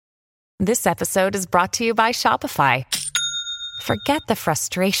This episode is brought to you by Shopify. Forget the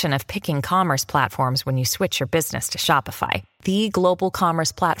frustration of picking commerce platforms when you switch your business to Shopify, the global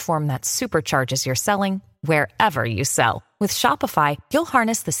commerce platform that supercharges your selling wherever you sell. With Shopify, you'll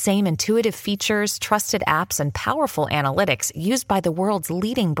harness the same intuitive features, trusted apps, and powerful analytics used by the world's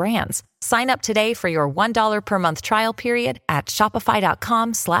leading brands. Sign up today for your $1 per month trial period at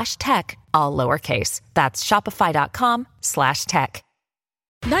shopify.com/tech, all lowercase. That's shopify.com/tech.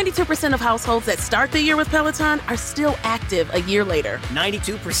 92% of households that start the year with Peloton are still active a year later.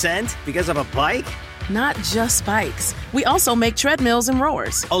 92% because of a bike? Not just bikes. We also make treadmills and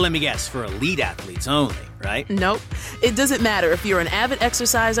rowers. Oh, let me guess, for elite athletes only, right? Nope. It doesn't matter if you're an avid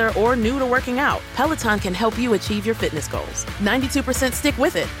exerciser or new to working out. Peloton can help you achieve your fitness goals. 92% stick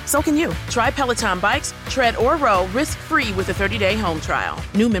with it. So can you. Try Peloton bikes, tread, or row risk-free with a 30-day home trial.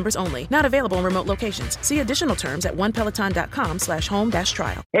 New members only. Not available in remote locations. See additional terms at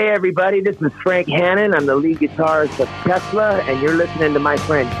onepeloton.com/home-trial. Hey, everybody. This is Frank Hannon. I'm the lead guitarist of Tesla, and you're listening to my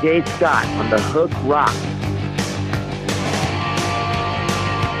friend Jay Scott on The Hook Rock.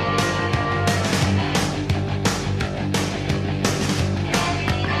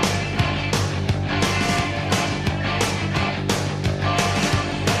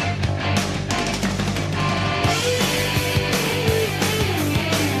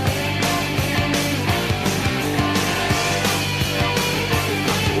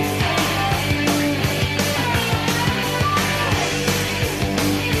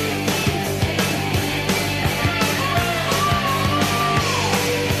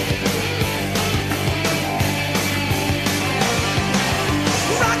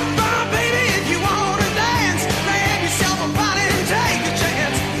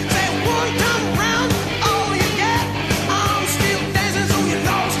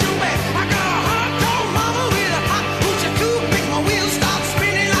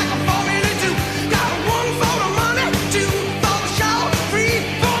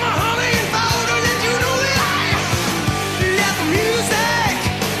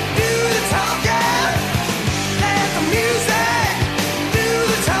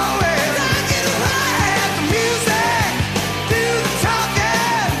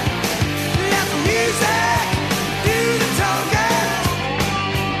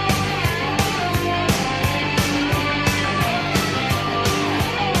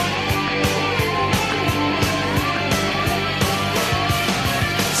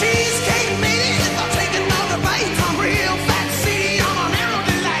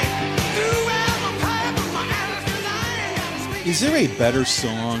 Is there a better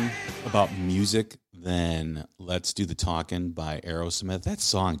song about music than Let's Do the Talking by Aerosmith? That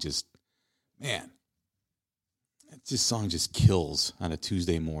song just, man, song just kills on a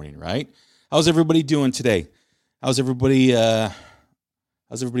Tuesday morning, right? How's everybody doing today? How's everybody's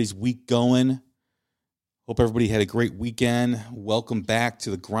week going? Hope everybody had a great weekend. Welcome back to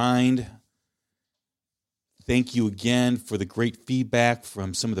the grind. Thank you again for the great feedback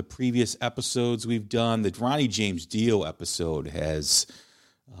from some of the previous episodes we've done. The Ronnie James Dio episode has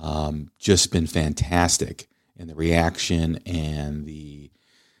just been fantastic, and the reaction and the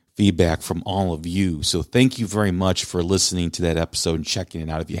feedback from all of you. So thank you very much for listening to that episode and checking it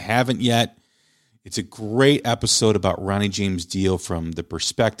out. If you haven't yet, it's a great episode about Ronnie James Dio from the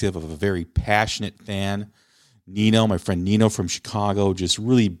perspective of a very passionate fan. Nino, my friend Nino from Chicago, just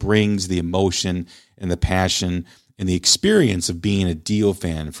really brings the emotion and the passion and the experience of being a Dio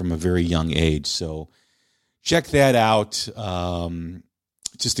fan from a very young age. So check that out.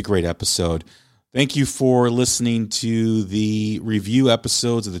 Just a great episode. Thank you for listening to the review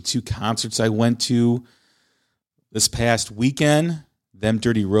episodes of the two concerts I went to this past weekend. Them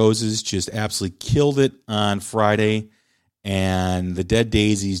Dirty Roses just absolutely killed it on Friday. And the Dead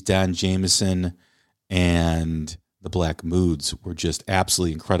Daisies, Don Jameson, and the Black Moods were just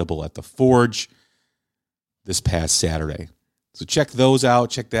absolutely incredible at the Forge this past Saturday. So check those out.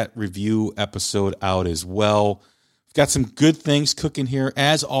 Check that review episode out as well. We've got some good things cooking here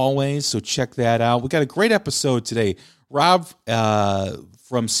as always, so check that out. We got a great episode today. Rob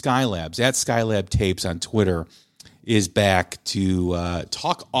from Skylabs, at Skylab Tapes on Twitter, is back to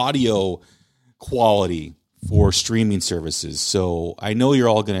talk audio quality for streaming services. So I know you're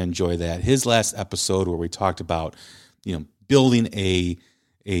all going to enjoy that. His last episode where we talked about, building a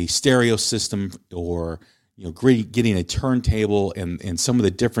stereo system or, getting a turntable and some of the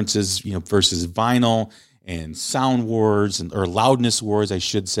differences, versus vinyl and sound wars or loudness wars, I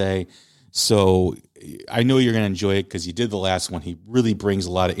should say. So I know you're going to enjoy it because he did the last one. He really brings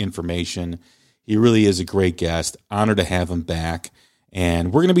a lot of information. He really is a great guest. Honored to have him back.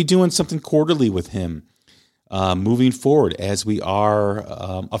 And we're going to be doing something quarterly with him. moving forward, as we are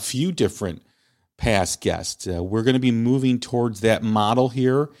a few different past guests. We're going to be moving towards that model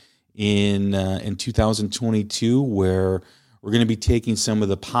here in 2022, where we're going to be taking some of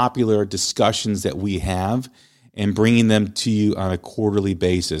the popular discussions that we have and bringing them to you on a quarterly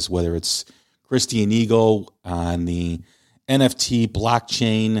basis, whether it's Christian Eagle on the NFT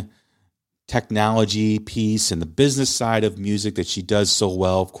blockchain technology piece and the business side of music that she does so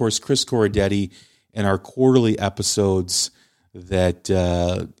well. Of course, Chris Corradetti in our quarterly episodes that,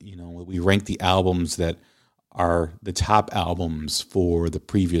 we rank the albums that are the top albums for the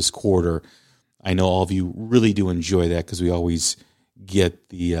previous quarter. I know all of you really do enjoy that because we always get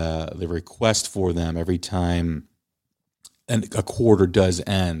the request for them every time a quarter does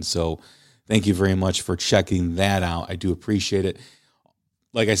end. So thank you very much for checking that out. I do appreciate it.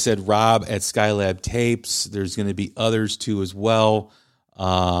 Like I said, Rob at Skylab Tapes. There's going to be others too as well.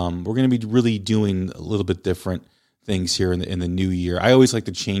 We're going to be really doing a little bit different things here in the new year. I always like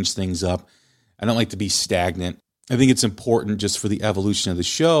to change things up. I don't like to be stagnant. I think it's important just for the evolution of the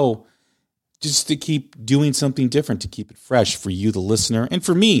show, just to keep doing something different, to keep it fresh for you, the listener, and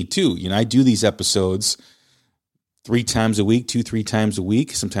for me too. I do these episodes 3 times a week, 2-3 times a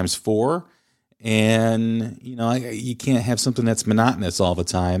week, sometimes 4. And, you can't have something that's monotonous all the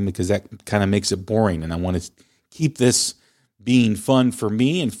time because that kind of makes it boring. And I want to keep this being fun for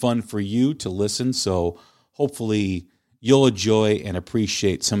me and fun for you to listen. So hopefully you'll enjoy and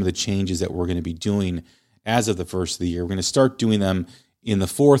appreciate some of the changes that we're going to be doing as of the first of the year. We're going to start doing them in the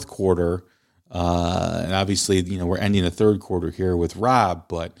fourth quarter. And obviously, we're ending the third quarter here with Rob,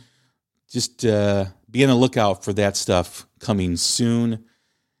 but just be on the lookout for that stuff coming soon.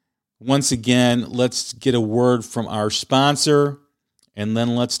 Once again, let's get a word from our sponsor, and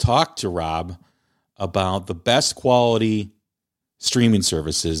then let's talk to Rob about the best quality streaming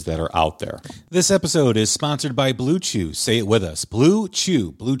services that are out there. This episode is sponsored by Blue Chew. Say it with us. Blue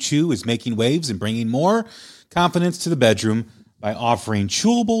Chew. Blue Chew is making waves and bringing more confidence to the bedroom by offering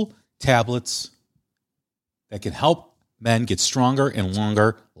chewable tablets that can help men get stronger and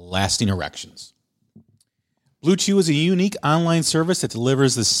longer lasting erections. Blue Chew is a unique online service that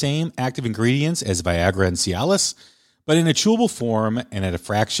delivers the same active ingredients as Viagra and Cialis, but in a chewable form and at a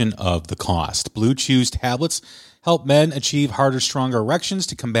fraction of the cost. Blue Chew's tablets help men achieve harder, stronger erections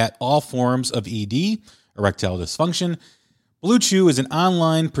to combat all forms of ED, erectile dysfunction. Blue Chew is an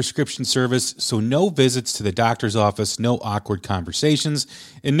online prescription service, so no visits to the doctor's office, no awkward conversations,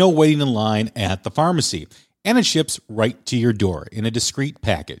 and no waiting in line at the pharmacy. And it ships right to your door in a discreet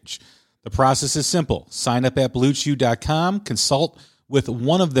package. The process is simple. Sign up at BlueChew.com, consult with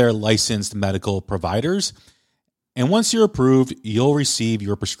one of their licensed medical providers, and once you're approved, you'll receive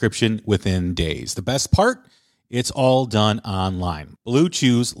your prescription within days. The best part? It's all done online. Blue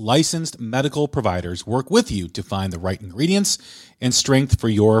Chew's licensed medical providers work with you to find the right ingredients and strength for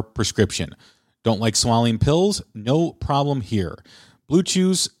your prescription. Don't like swallowing pills? No problem here. Blue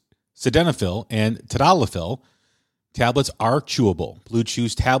Chew's Sildenafil and Tadalafil tablets are chewable. Blue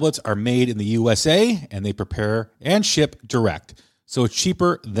Chew's tablets are made in the USA, and they prepare and ship direct, so it's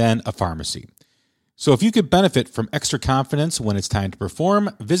cheaper than a pharmacy. So if you could benefit from extra confidence when it's time to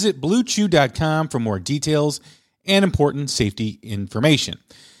perform, visit BlueChew.com for more details and important safety information.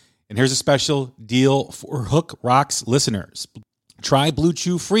 And here's a special deal for Hook Rocks listeners. Try Blue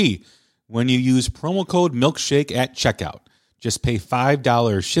Chew free when you use promo code MILKSHAKE at checkout. Just pay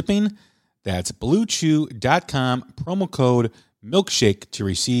 $5 shipping. That's BlueChew.com, promo code MILKSHAKE to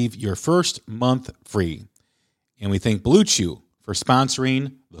receive your first month free. And we thank Blue Chew for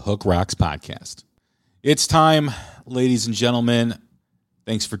sponsoring the Hook Rocks podcast. It's time, ladies and gentlemen.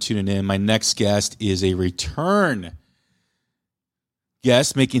 Thanks for tuning in. My next guest is a return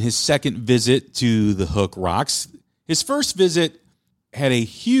guest making his second visit to the Hook Rocks. His first visit had a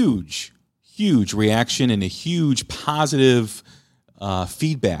huge reaction and a huge positive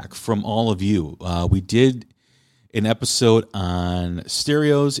feedback from all of you. We did an episode on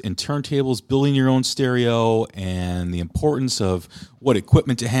stereos and turntables, building your own stereo, and the importance of what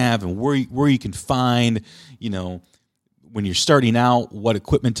equipment to have and where you can find, when you're starting out, what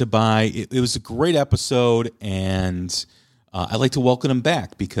equipment to buy. It was a great episode, and I'd like to welcome him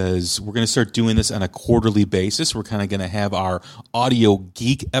back because we're going to start doing this on a quarterly basis. We're kind of going to have our Audio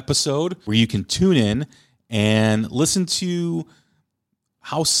Geek episode where you can tune in and listen to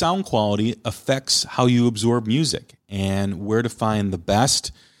how sound quality affects how you absorb music and where to find the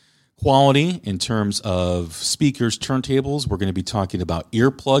best quality in terms of speakers, turntables. We're going to be talking about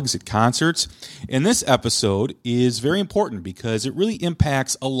earplugs at concerts. And this episode is very important because it really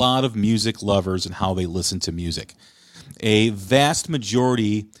impacts a lot of music lovers and how they listen to music. A vast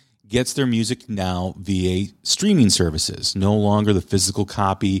majority gets their music now via streaming services, no longer the physical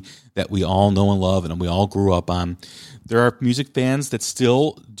copy that we all know and love and we all grew up on. There are music fans that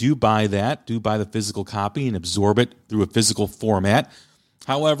still do buy the physical copy and absorb it through a physical format.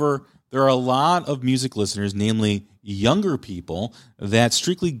 However, there are a lot of music listeners, namely younger people, that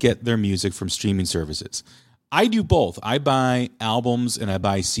strictly get their music from streaming services. I do both. I buy albums and I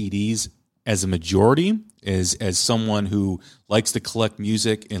buy CDs as a majority, as someone who likes to collect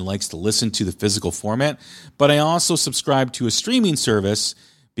music and likes to listen to the physical format. But I also subscribe to a streaming service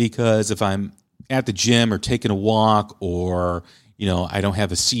because if I'm at the gym or taking a walk or, I don't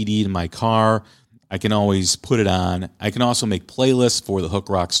have a CD in my car, I can always put it on. I can also make playlists for the Hook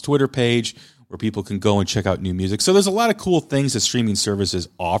Rocks Twitter page where people can go and check out new music. So there's a lot of cool things that streaming services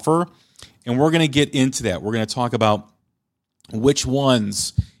offer, and we're going to get into that. We're going to talk about which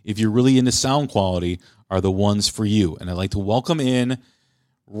ones, if you're really into sound quality, are the ones for you. And I'd like to welcome in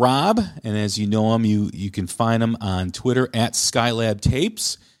Rob, and as you know him, you can find him on Twitter at Skylab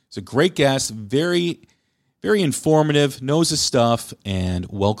Tapes. He's a great guest, very, very informative, knows his stuff, and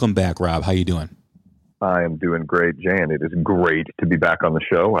welcome back, Rob. How you doing? I am doing great, Jan. It is great to be back on the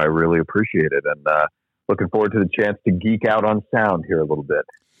show. I really appreciate it, and looking forward to the chance to geek out on sound here a little bit.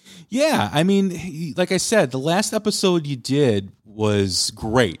 Yeah, I mean, like I said, the last episode you did was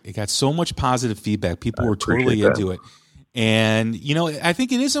great. It got so much positive feedback. People were totally into it. And, I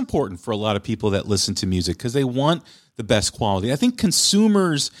think it is important for a lot of people that listen to music because they want the best quality. I think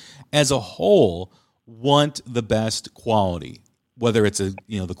consumers as a whole want the best quality, whether it's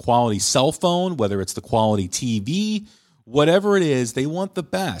the quality cell phone, whether it's the quality TV, whatever it is, they want the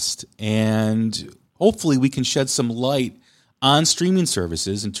best. And hopefully we can shed some light on streaming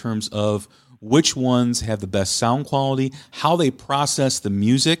services in terms of which ones have the best sound quality, how they process the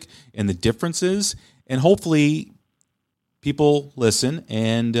music and the differences, and hopefully people listen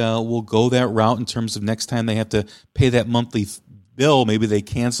and will go that route in terms of next time they have to pay that monthly bill, maybe they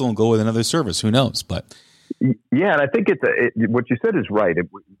cancel and go with another service. Who knows? But yeah, and I think what you said is right.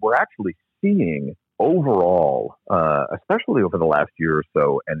 We're actually seeing overall, especially over the last year or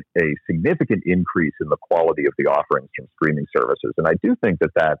so, a significant increase in the quality of the offerings from streaming services. And I do think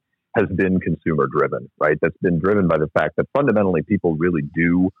that has been consumer driven, right? That's been driven by the fact that fundamentally people really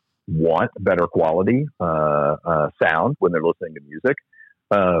do want better quality sound when they're listening to music.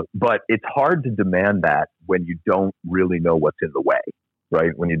 But it's hard to demand that when you don't really know what's in the way,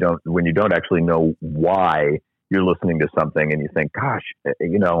 right? When you don't actually know why you're listening to something and you think, gosh,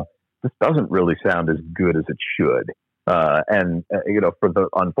 this doesn't really sound as good as it should.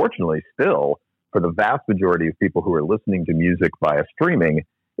 Unfortunately still, for the vast majority of people who are listening to music via streaming,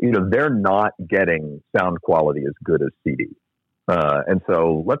 they're not getting sound quality as good as CD. And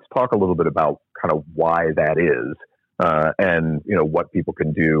so let's talk a little bit about kind of why that is, and what people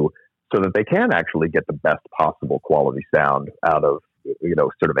can do so that they can actually get the best possible quality sound out of,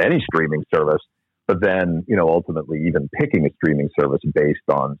 sort of any streaming service, but then, ultimately even picking a streaming service based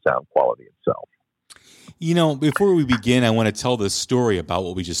on sound quality itself. Before we begin, I want to tell this story about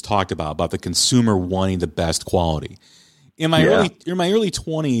what we just talked about the consumer wanting the best quality. In my early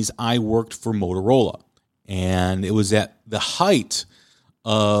 20s, I worked for Motorola, and it was at the height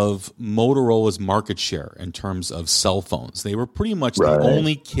of Motorola's market share in terms of cell phones. They were pretty much the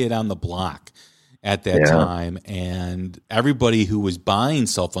only kid on the block at that time, and everybody who was buying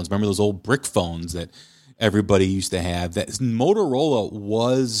cell phones, remember those old brick phones that everybody used to have, that Motorola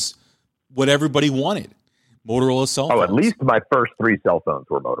was what everybody wanted. Motorola cell phones. Oh, at least my first 3 cell phones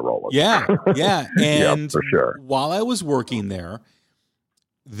were Motorola. Yeah. And yep, for sure. While I was working there,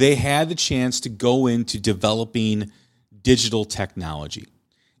 they had the chance to go into developing digital technology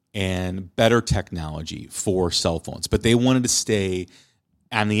and better technology for cell phones, but they wanted to stay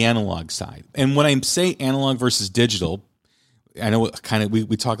on the analog side. And when I say analog versus digital, I know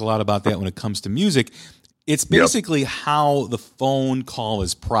we talk a lot about that when it comes to music. It's basically how the phone call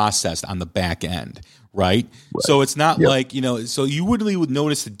is processed on the back end, right? So it's not like, so you wouldn't really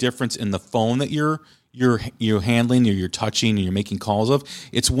notice the difference in the phone that you're handling or you're touching and you're making calls of.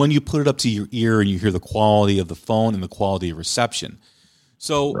 It's when you put it up to your ear and you hear the quality of the phone and the quality of reception.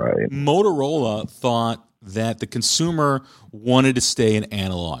 So Motorola thought that the consumer wanted to stay in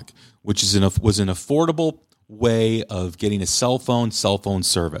analog, which was an affordable way of getting a cell phone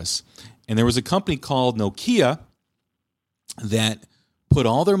service. And there was a company called Nokia that put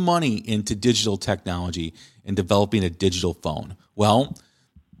all their money into digital technology and developing a digital phone. Well,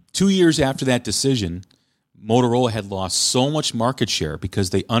 2 years after that decision, Motorola had lost so much market share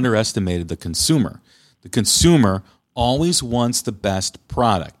because they underestimated the consumer. The consumer always wants the best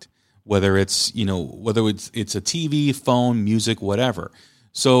product, whether it's a TV, phone, music, whatever.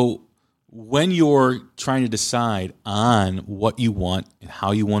 So when you're trying to decide on what you want and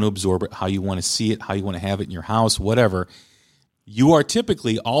how you want to absorb it, how you want to see it, how you want to have it in your house, whatever, you are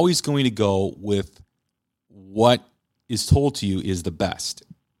typically always going to go with what is told to you is the best.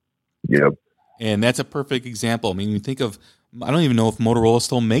 Yep. And that's a perfect example. I mean, you think of, I don't even know if Motorola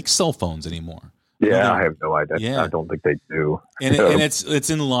still makes cell phones anymore. Yeah, I have no idea. Yeah. I don't think they do. And it's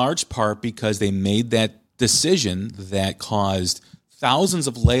in large part because they made that decision that caused thousands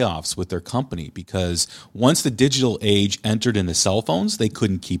of layoffs with their company, because once the digital age entered into cell phones, they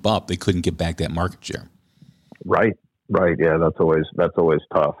couldn't keep up. They couldn't get back that market share. Right. Yeah, that's always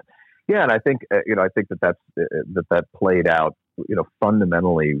tough. Yeah, and I think that played out,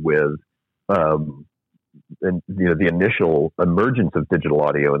 fundamentally with the initial emergence of digital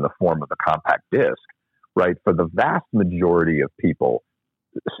audio in the form of the compact disc. Right, for the vast majority of people,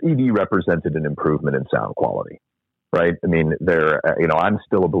 CD represented an improvement in sound quality. Right. I mean, I'm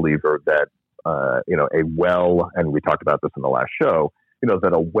still a believer that, and we talked about this in the last show,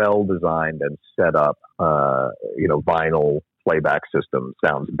 that a well-designed and set up, vinyl playback system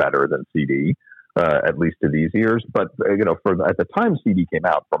sounds better than CD, at least to these ears. But, at the time CD came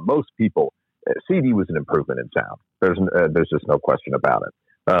out, for most people, CD was an improvement in sound. There's just no question about it.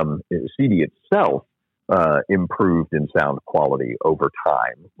 CD itself improved in sound quality over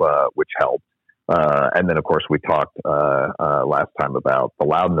time, which helped. And then, of course, we talked last time about the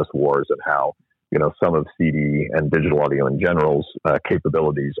loudness wars and how, some of CD and digital audio in general's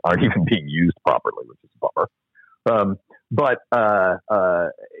capabilities aren't even being used properly, which is a bummer. But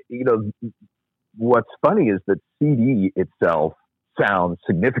what's funny is that CD itself sounds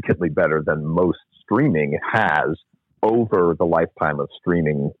significantly better than most streaming has over the lifetime of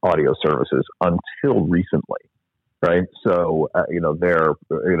streaming audio services until recently. Right. So,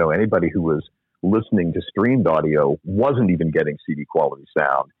 anybody who was listening to streamed audio wasn't even getting CD quality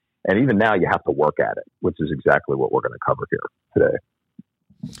sound. And even now you have to work at it, which is exactly what we're going to cover here today.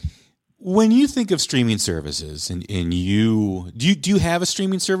 When you think of streaming services and do you have a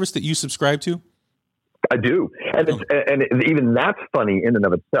streaming service that you subscribe to? I do. And even that's funny in and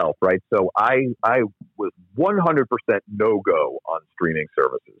of itself, right? So I was 100% no-go on streaming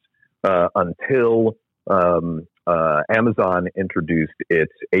services until Amazon introduced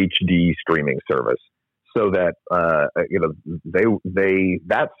its HD streaming service, so that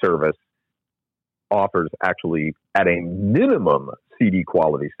that service offers actually at a minimum CD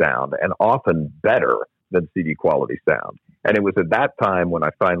quality sound, and often better than CD quality sound. And it was at that time when I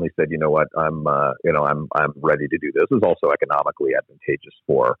finally said, you know what, I'm ready to do this. It was also economically advantageous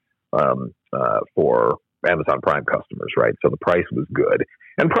for Amazon Prime customers, right? So the price was good.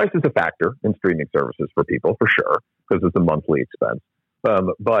 And price is a factor in streaming services for people, for sure, because it's a monthly expense.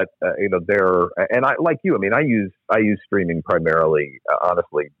 But I, like you, I mean, I use streaming primarily,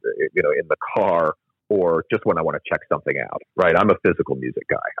 honestly, in the car or just when I want to check something out, right? I'm a physical music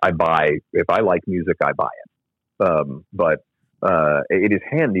guy. If I like music, I buy it. But it is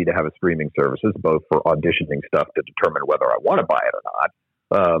handy to have a streaming services, both for auditioning stuff to determine whether I want to buy it or not,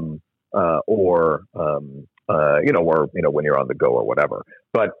 when you're on the go or whatever.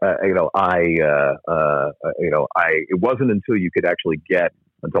 But it wasn't until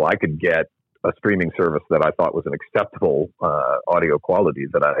I could get a streaming service that I thought was an acceptable audio quality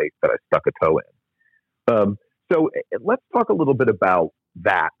that I stuck a toe in. So let's talk a little bit about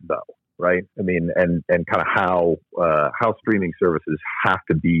that, though, right? I mean, and kind of how streaming services have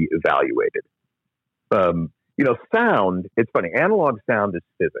to be evaluated. Sound. It's funny. Analog sound is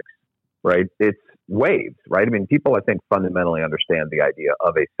physics, right? It's waves, right? I mean, people, I think, fundamentally understand the idea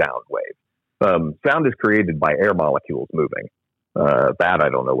of a sound wave. Sound is created by air molecules moving. That I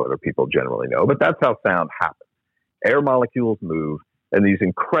don't know whether people generally know, but that's how sound happens. Air molecules move, and these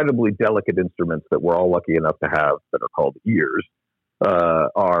incredibly delicate instruments that we're all lucky enough to have that are called ears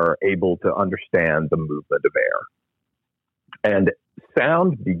are able to understand the movement of air. And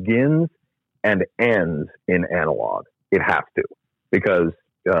sound begins and ends in analog. It has to, because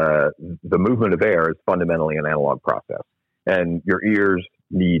the movement of air is fundamentally an analog process, and your ears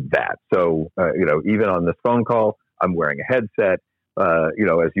need that. So, even on this phone call, I'm wearing a headset.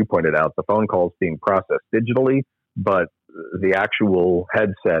 As you pointed out, the phone call is being processed digitally, but the actual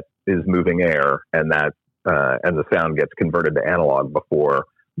headset is moving air, and the sound gets converted to analog before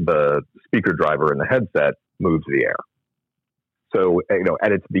the speaker driver in the headset moves the air. So,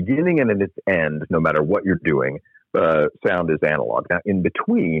 at its beginning and at its end, no matter what you're doing, sound is analog. Now, in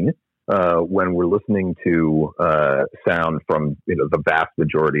between, when we're listening to sound from the vast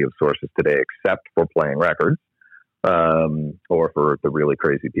majority of sources today, except for playing records or for the really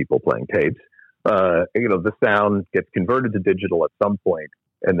crazy people playing tapes, the sound gets converted to digital at some point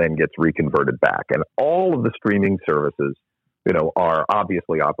and then gets reconverted back. And all of the streaming services, are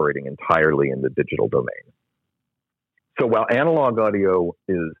obviously operating entirely in the digital domain. So while analog audio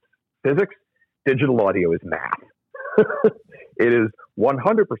is physics, digital audio is math. It is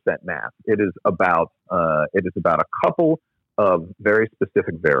 100% math. It is about a couple of very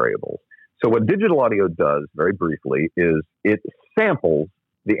specific variables. So what digital audio does, very briefly, is it samples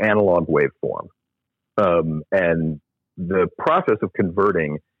the analog waveform. And the process of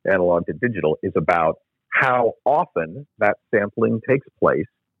converting analog to digital is about how often that sampling takes place,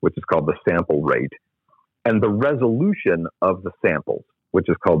 which is called the sample rate, and the resolution of the samples, which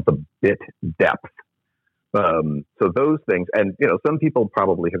is called the bit depth. So those things, and some people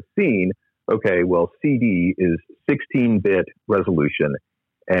probably have seen, okay, well, CD is 16-bit resolution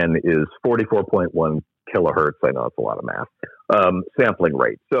and is 44.1 kilohertz. I know it's a lot of math. Sampling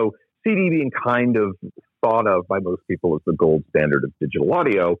rate. So CD being kind of thought of by most people as the gold standard of digital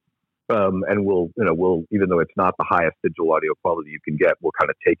audio, and we'll even though it's not the highest digital audio quality you can get, we'll kind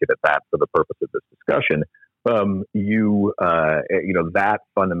of take it at that for the purpose of this discussion. That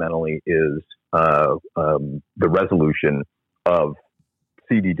fundamentally is the resolution of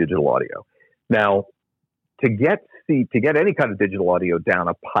CD digital audio. Now, to get any kind of digital audio down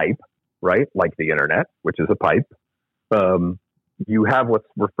a pipe, right, like the internet, which is a pipe, you have what's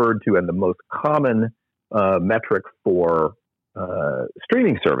referred to, and the most common metric for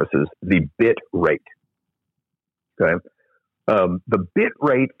streaming services, the bit rate. Okay, the bit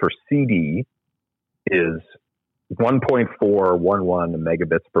rate for CD is 1.411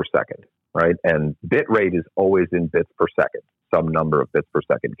 megabits per second, right? And bit rate is always in bits per second, some number of bits per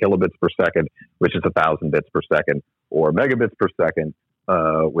second, kilobits per second, which is 1,000 bits per second, or megabits per second,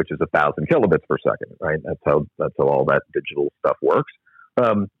 which is 1,000 kilobits per second, right? That's how all that digital stuff works.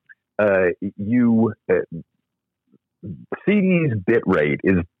 CD's bit rate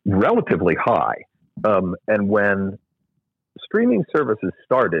is relatively high, and when streaming services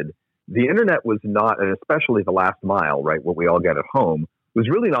started, the internet was not, and especially the last mile, right, what we all get at home, was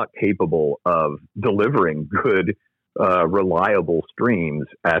really not capable of delivering good, reliable streams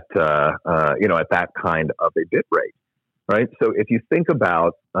at that kind of a bit rate, right? So if you think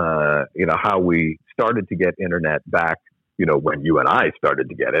about, how we started to get internet back, when you and I started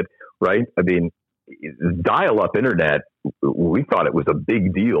to get it, right? I mean, dial-up internet, we thought it was a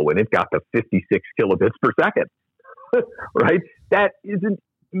big deal when it got to 56 kilobits per second, right? That isn't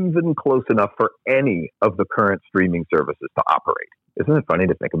even close enough for any of the current streaming services to operate. Isn't it funny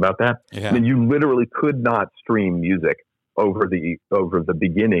to think about that? Yeah. I mean, you literally could not stream music over the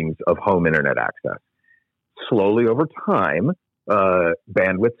beginnings of home internet access. Slowly over time,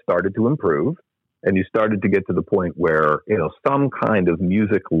 bandwidth started to improve, and you started to get to the point where some kind of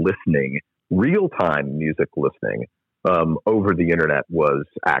music listening, real-time music listening, over the internet was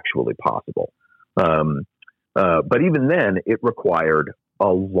actually possible. But even then, it required a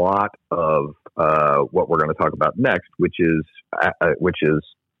lot of what we're going to talk about next, which is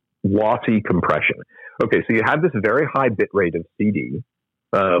lossy compression. Okay, so you have this very high bit rate of CD,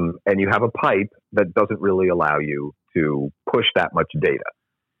 and you have a pipe that doesn't really allow you to push that much data,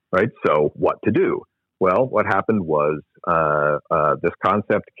 right? So what to do? Well, what happened was this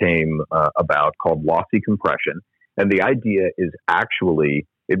concept came about called lossy compression, and the idea is actually,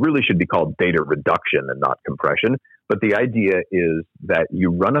 it really should be called data reduction and not compression. But the idea is that you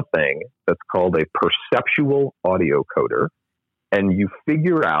run a thing that's called a perceptual audio coder, and you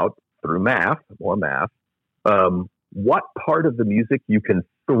figure out through math, what part of the music you can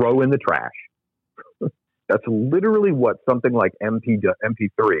throw in the trash. That's literally what something like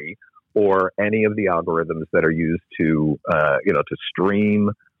MP3 or any of the algorithms that are used to stream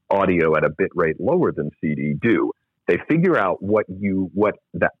audio at a bit rate lower than CD do. They figure out what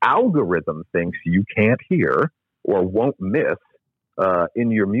the algorithm thinks you can't hear or won't miss in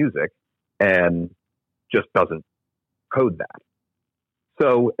your music, and just doesn't code that.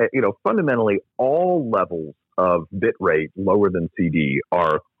 So, fundamentally, all levels of bit rate lower than CD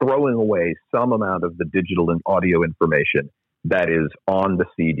are throwing away some amount of the digital and audio information that is on the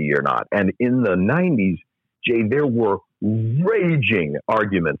CD or not. And in the 90s, Jay, there were raging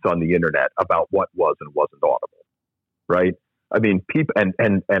arguments on the internet about what was and wasn't audible, right? I mean, people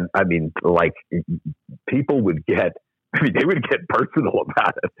people would get, they would get personal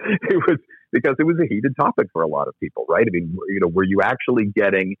about it. It was because it was a heated topic for a lot of people, right? I mean, were you actually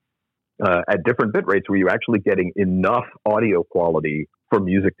getting, at different bit rates, were you actually getting enough audio quality for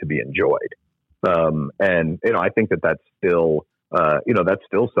music to be enjoyed? And I think that's still, that's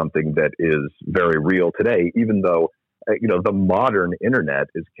still something that is very real today, even though, the modern internet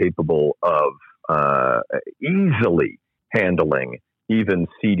is capable of easily handling even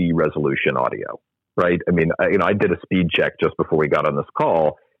CD resolution audio, right? I mean, I did a speed check just before we got on this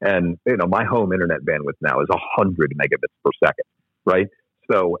call, and my home internet bandwidth now is 100 megabits per second, right?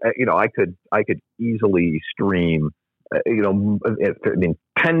 So I could easily stream. 10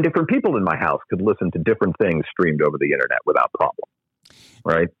 different people in my house could listen to different things streamed over the internet without problem,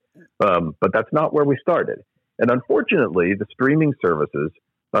 right? But that's not where we started. And unfortunately, the streaming services,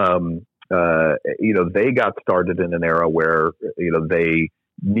 they got started in an era where, they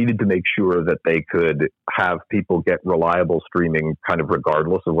needed to make sure that they could have people get reliable streaming kind of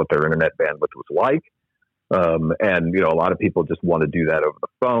regardless of what their internet bandwidth was like. And a lot of people just want to do that over the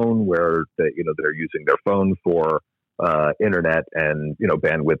phone where they're using their phone for internet, and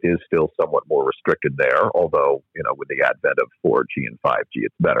bandwidth is still somewhat more restricted there, although with the advent of 4G and 5G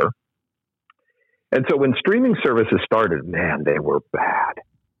it's better. And so when streaming services started, man, they were bad.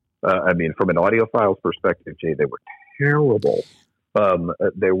 From an audiophile's perspective, Jay, they were terrible.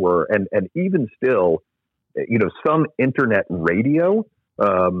 They were, and even still, some internet radio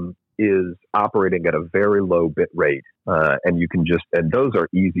is operating at a very low bit rate, and you can and those are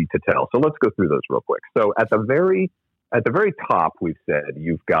easy to tell. So let's go through those real quick. So at the very top, we've said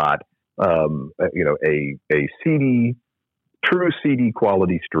you've got a CD, true CD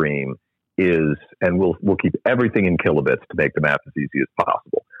quality stream is, and we'll keep everything in kilobits to make the math as easy as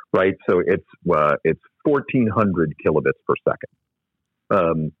possible, right? So it's 1,400 kilobits per second.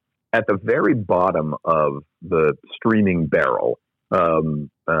 At the very bottom of the streaming barrel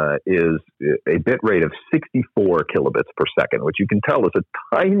is a bit rate of 64 kilobits per second, which you can tell is a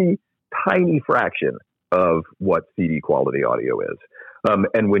tiny, tiny fraction of what CD quality audio is.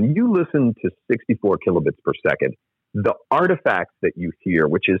 And when you listen to 64 kilobits per second, the artifacts that you hear,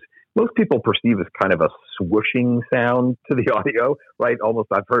 which is most people perceive as kind of a swooshing sound to the audio, right? Almost,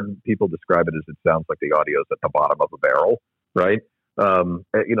 I've heard people describe it as it sounds like the audio's at the bottom of a barrel, right?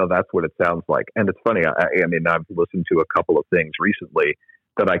 That's what it sounds like. And it's funny. I've listened to a couple of things recently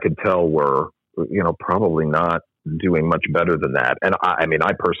that I could tell were, probably not doing much better than that. And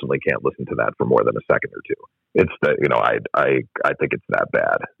I personally can't listen to that for more than a second or two. It's that, I think it's that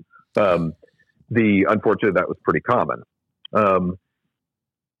bad. Unfortunately, that was pretty common.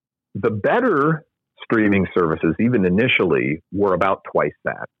 The better streaming services, even initially, were about twice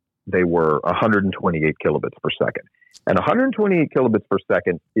that. They were 128 kilobits per second. And 128 kilobits per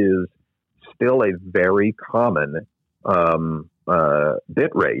second is still a very common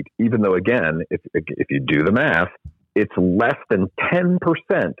bit rate, even though, again, if you do the math, it's less than 10%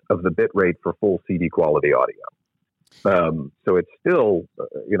 of the bit rate for full CD quality audio. So it's still,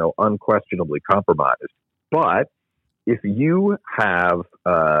 unquestionably compromised. But if you have,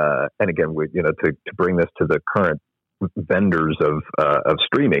 and again, to bring this to the current vendors of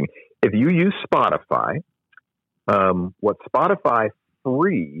streaming, if you use Spotify, what Spotify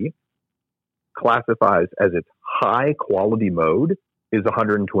free classifies as its high quality mode is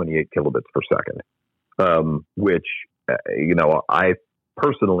 128 kilobits per second, which, I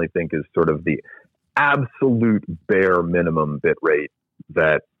personally think is sort of the absolute bare minimum bit rate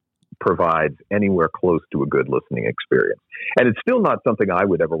that provides anywhere close to a good listening experience. And it's still not something I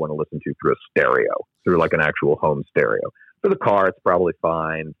would ever want to listen to through a stereo, through like an actual home stereo. For the car, it's probably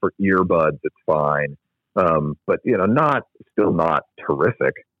fine. For earbuds, it's fine. But, still not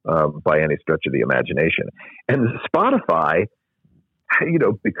terrific by any stretch of the imagination. And Spotify,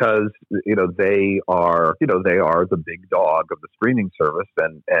 because, they are the big dog of the streaming service,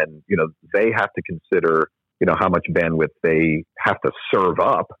 and they have to consider, how much bandwidth they have to serve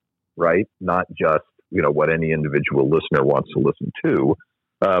up, right? Not just, what any individual listener wants to listen to.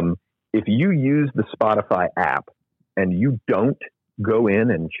 If you use the Spotify app and you don't go in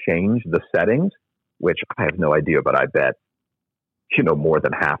and change the settings, which I have no idea, but I bet, more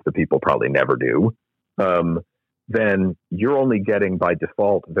than half the people probably never do, then you're only getting by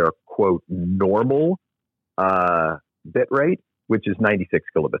default their quote normal bit rate, which is 96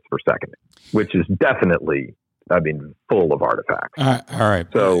 kilobits per second, which is definitely, full of artifacts. All right.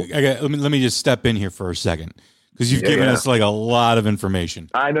 So let me just step in here for a second, because you've given us like a lot of information.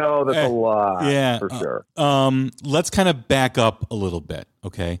 I know that's a lot. Yeah, for sure. Let's kind of back up a little bit.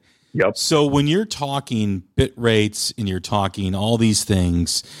 Okay. Yep. So when you're talking bit rates and you're talking all these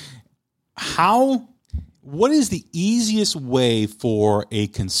things, what is the easiest way for a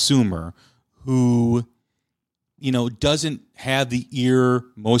consumer who, doesn't have the ear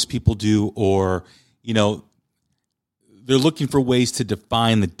most people do, or, they're looking for ways to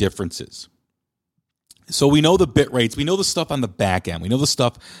define the differences? So we know the bit rates, we know the stuff on the back end, we know the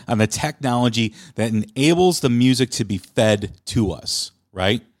stuff on the technology that enables the music to be fed to us,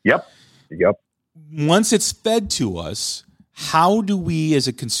 right? Yep. once it's fed to us, how do we as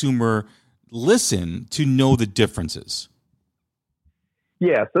a consumer listen to know the differences?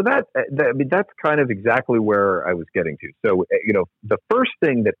 Yeah, so that's kind of exactly where I was getting to. So, the first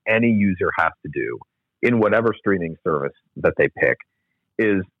thing that any user has to do in whatever streaming service that they pick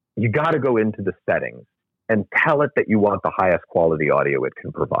is you got to go into the settings and tell it that you want the highest quality audio it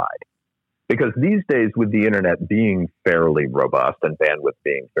can provide. Because these days, with the internet being fairly robust and bandwidth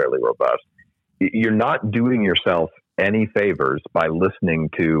being fairly robust, you're not doing yourself any favors by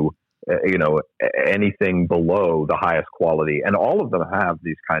listening to anything below the highest quality, and all of them have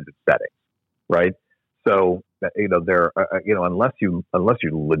these kinds of settings, right? So they're unless you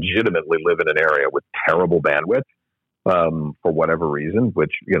legitimately live in an area with terrible bandwidth for whatever reason,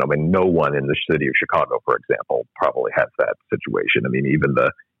 which no one in the city of Chicago, for example, probably has that situation. I mean, even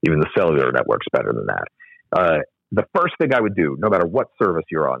the cellular network's better than that. The first thing I would do, no matter what service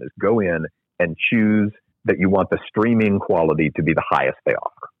you're on, is go in and choose that you want the streaming quality to be the highest they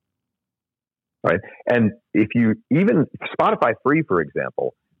offer. Right. And if you even Spotify free, for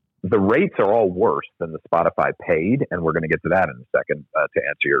example, the rates are all worse than the Spotify paid. And we're going to get to that in a second to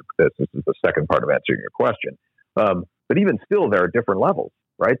answer this is the second part of answering your question. But even still, there are different levels,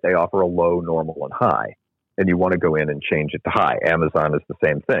 right? They offer a low, normal, and high. And you want to go in and change it to high. Amazon is the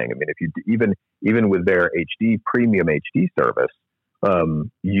same thing. I mean, if you even with their premium HD service,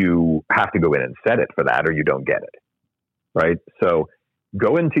 you have to go in and set it for that or you don't get it. Right. So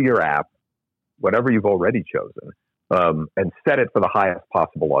go into your app, whatever you've already chosen, and set it for the highest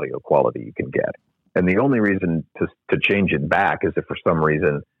possible audio quality you can get. And the only reason to change it back is if for some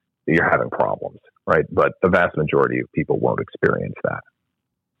reason you're having problems, right? But the vast majority of people won't experience that.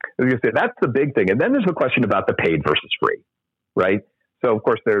 As you say, that's the big thing. And then there's the question about the paid versus free, right? So of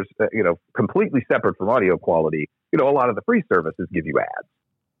course there's, completely separate from audio quality, a lot of the free services give you ads,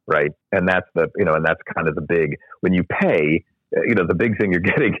 right? And that's and that's kind of the big, when you pay, the big thing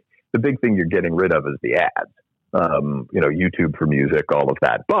you're getting rid of is the ads, YouTube for music, all of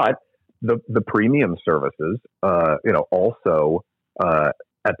that. But the premium services, also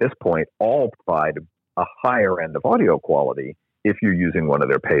at this point all provide a higher end of audio quality if you're using one of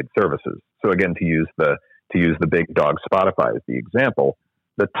their paid services. So again, to use the big dog Spotify as the example,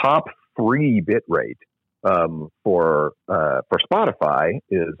 the top free bit rate for Spotify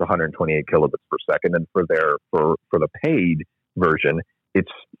is 128 kilobits per second, and for the paid version,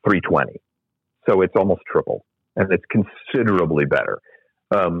 it's 320. So it's almost triple, and it's considerably better.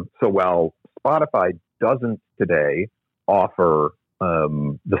 So while Spotify doesn't today offer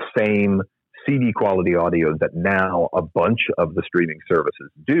the same CD quality audio that now a bunch of the streaming services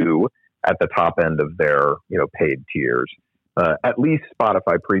do at the top end of their paid tiers, at least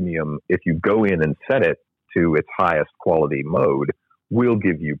Spotify Premium, if you go in and set it to its highest quality mode, will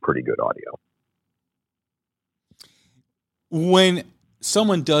give you pretty good audio. When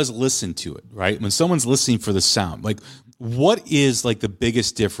someone does listen to it, right? When someone's listening for the sound, like what is like the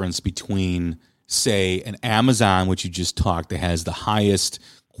biggest difference between, say, an Amazon, which you just talked, that has the highest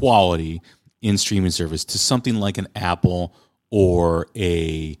quality in streaming service, to something like an Apple or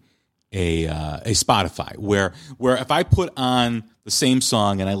a Spotify, where if I put on the same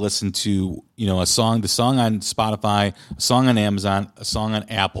song and I listen to the song on Spotify, a song on Amazon, a song on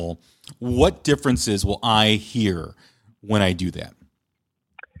Apple, what differences will I hear when I do that?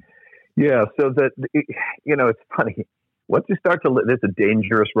 Yeah, so it's funny. Once you start to, it's a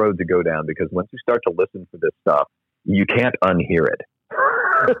dangerous road to go down, because once you start to listen to this stuff, you can't unhear it.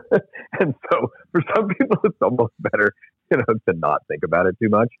 And so for some people, it's almost better, to not think about it too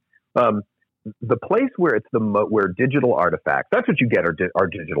much. The place where it's where digital artifacts, that's what you get are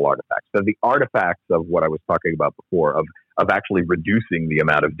digital artifacts. So the artifacts of what I was talking about before, of actually reducing the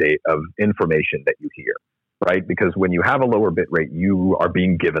amount of information that you hear, right? Because when you have a lower bit rate, you are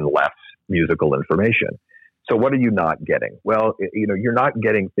being given less musical information. So what are you not getting? Well, you're not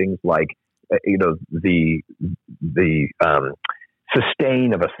getting things like, the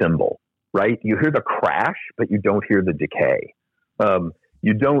sustain of a cymbal, right? You hear the crash, but you don't hear the decay.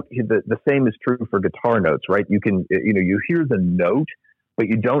 You don't. The same is true for guitar notes, right? You can, you hear the note, but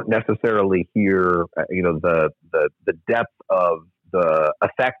you don't necessarily hear, the depth of the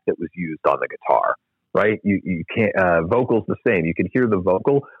effect that was used on the guitar, right? You can't. Vocals the same. You can hear the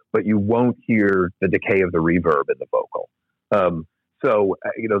vocal, but you won't hear the decay of the reverb in the vocal. So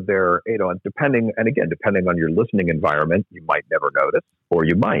they're, depending on your listening environment, you might never notice, or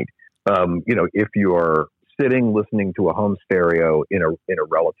you might. If you're sitting listening to a home stereo in a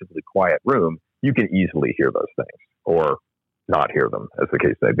relatively quiet room, you can easily hear those things, or not hear them, as the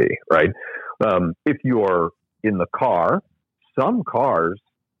case may be, right? If you're in the car, some cars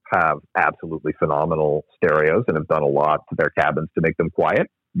have absolutely phenomenal stereos and have done a lot to their cabins to make them quiet.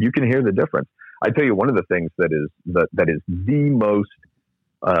 You can hear the difference. I tell you, one of the things that is the most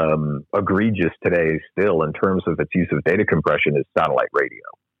egregious today still in terms of its use of data compression is satellite radio,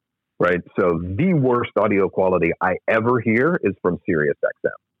 right? So the worst audio quality I ever hear is from Sirius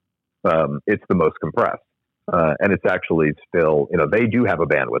XM. It's the most compressed. And it's actually still, they do have a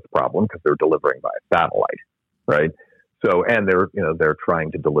bandwidth problem because they're delivering by satellite, right? So, and they're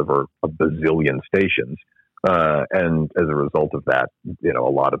trying to deliver a bazillion stations. And as a result of that, a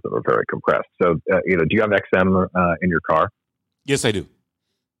lot of them are very compressed. So, do you have XM in your car? Yes, I do.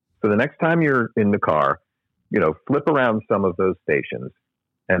 So the next time you're in the car, flip around some of those stations,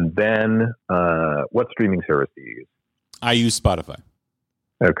 and then what streaming service do you use? I use Spotify.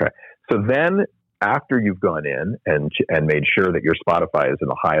 Okay. So then after you've gone in and made sure that your Spotify is in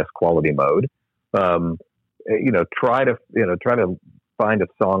the highest quality mode, try to find a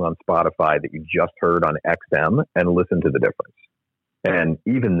song on Spotify that you just heard on XM and listen to the difference. And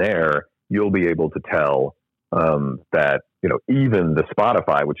even there, you'll be able to tell that, even the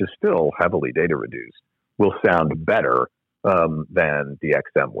Spotify, which is still heavily data reduced, will sound better than the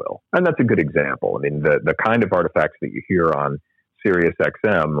XM will. And that's a good example. I mean, the kind of artifacts that you hear on Sirius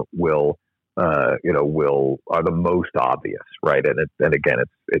XM are the most obvious, right? And again,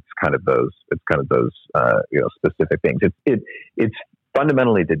 it's kind of those specific things. It's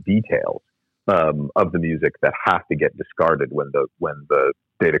fundamentally the details of the music that have to get discarded when the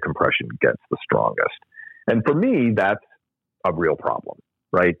data compression gets the strongest. And for me, that's a real problem,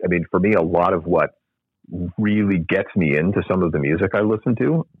 right? I mean, for me, a lot of what really gets me into some of the music I listen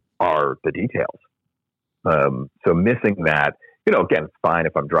to are the details. So missing that, again, it's fine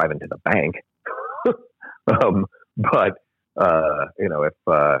if I'm driving to the bank. But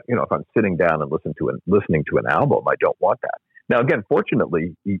if I'm sitting down and listening to an album, I don't want that. Now, again,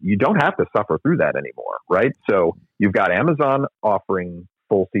 fortunately, you don't have to suffer through that anymore, right? So you've got Amazon offering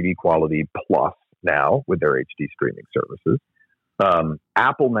full CD quality plus now with their HD streaming services.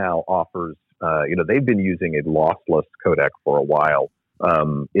 Apple now offers, they've been using a lossless codec for a while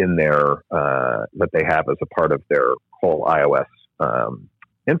in their that they have as a part of their whole iOS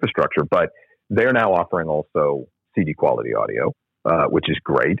infrastructure, but they're now offering also CD quality audio, which is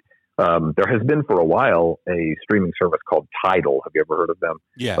great. There has been for a while a streaming service called Tidal. Have you ever heard of them?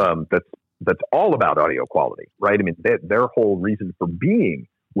 Yeah. That's all about audio quality, right? I mean, their whole reason for being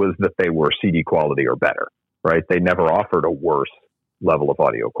was that they were CD quality or better, right? They never offered a worse level of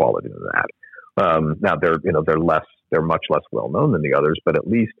audio quality than that. Now they're much less well known than the others, but at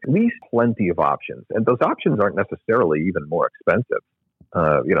least plenty of options, and those options aren't necessarily even more expensive.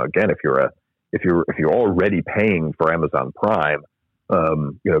 Again, if you're already paying for Amazon Prime,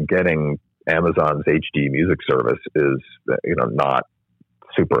 getting Amazon's HD music service is, not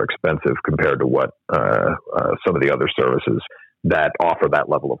super expensive compared to what some of the other services that offer that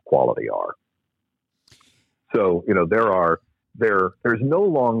level of quality are. So, there's no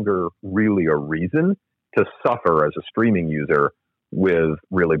longer really a reason to suffer as a streaming user with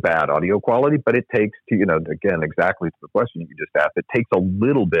really bad audio quality, but it takes again, exactly to the question you just asked, it takes a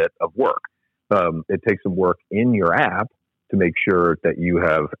little bit of work. It takes some work in your app to make sure that you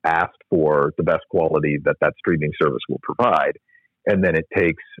have asked for the best quality that streaming service will provide. And then it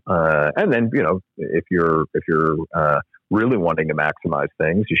takes, if you're really wanting to maximize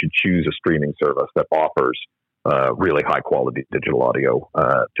things, you should choose a streaming service that offers really high quality digital audio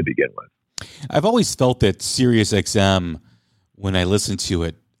to begin with. I've always felt that SiriusXM, when I listen to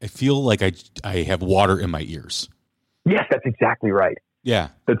it, I feel like I have water in my ears. Yes, that's exactly right. Yeah.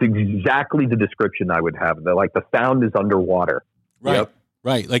 That's exactly the description I would have. The sound is underwater. Right. Yep.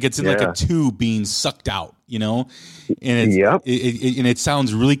 Right. Like it's in like a tube being sucked out, and it's, it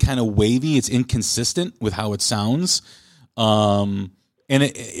sounds really kind of wavy. It's inconsistent with how it sounds. And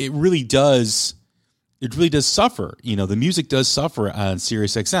it really does suffer. The music does suffer on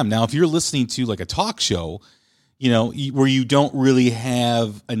SiriusXM. Now, if you're listening to like a talk show, where you don't really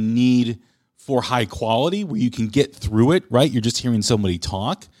have a need for high quality, where you can get through it, right? You're just hearing somebody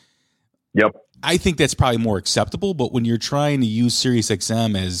talk. Yep. I think that's probably more acceptable. But when you're trying to use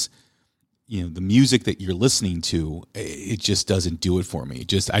SiriusXM as, the music that you're listening to, it just doesn't do it for me.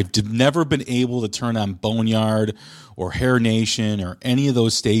 I've never been able to turn on Boneyard or Hair Nation or any of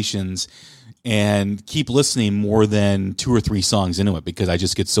those stations and keep listening more than 2 or 3 songs into it because I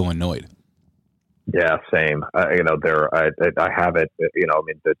just get so annoyed. Yeah, same. I have it.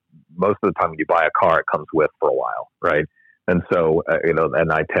 Most of the time when you buy a car, it comes with for a while, right? And so,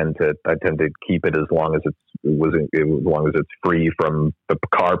 and I tend to keep it as long as it's as long as it's free from the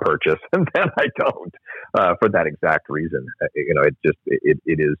car purchase, and then I don't for that exact reason. It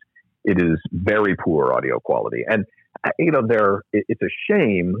is very poor audio quality, and it's a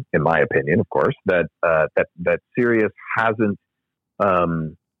shame, in my opinion, of course, that Sirius hasn't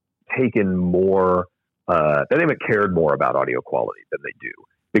taken more, that they haven't cared more about audio quality than they do,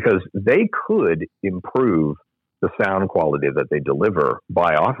 because they could improve the sound quality that they deliver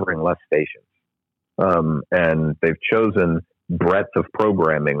by offering less stations. And they've chosen breadth of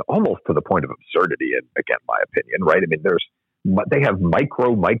programming almost to the point of absurdity, in, again, my opinion, right? I mean, they have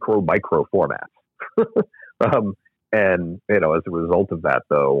micro formats. And, as a result of that,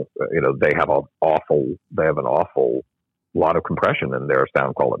 though, they have an awful lot of compression, and their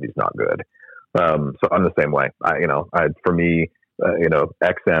sound quality is not good. So I'm the same way. For me,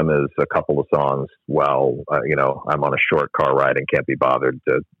 XM is a couple of songs while, I'm on a short car ride and can't be bothered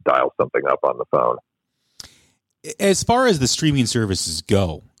to dial something up on the phone. As far as the streaming services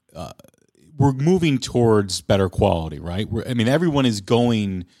go, we're moving towards better quality, right? Everyone is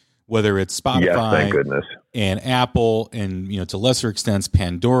going, whether it's Spotify, yes, thank goodness, and Apple, and to lesser extents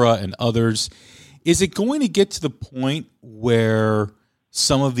Pandora and others. Is it going to get to the point where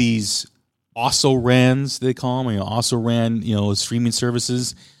some of these also-rans, they call them, also-ran, streaming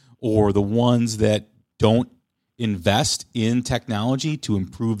services, or the ones that don't invest in technology to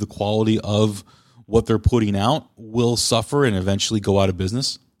improve the quality of what they're putting out, will suffer and eventually go out of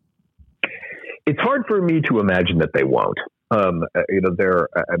business? It's hard for me to imagine that they won't. I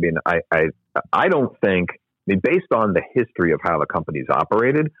don't think, based on the history of how the company's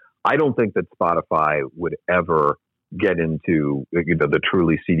operated, I don't think that Spotify would ever get into, the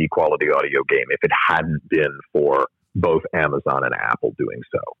truly CD quality audio game if it hadn't been for both Amazon and Apple doing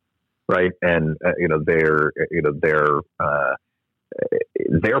so. Right. And,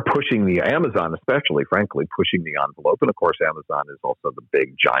 they're pushing the Amazon, especially, frankly, pushing the envelope. And of course, Amazon is also the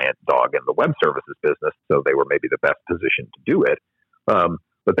big giant dog in the web services business. So they were maybe the best positioned to do it.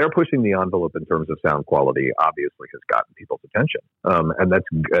 But they're pushing the envelope in terms of sound quality, obviously has gotten people's attention. And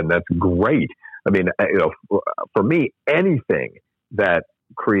that's great. For me, anything that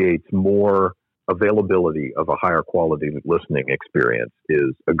creates more availability of a higher quality listening experience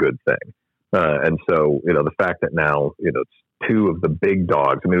is a good thing. And so, the fact that now, it's two of the big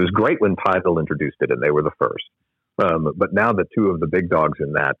dogs. It was great when Tidal introduced it and they were the first. But now that two of the big dogs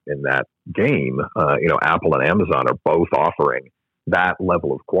in that game, Apple and Amazon are both offering that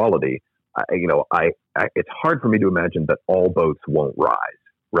level of quality. It's hard for me to imagine that all boats won't rise,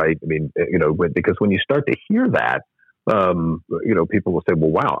 right? Because when you start to hear that, people will say,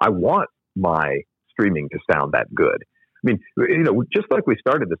 well, wow, I want my streaming to sound that good. Just like we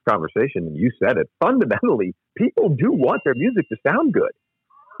started this conversation and you said it, fundamentally, people do want their music to sound good.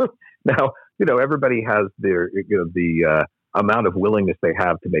 Now, everybody has the amount of willingness they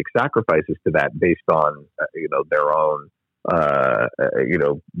have to make sacrifices to that based on, their own,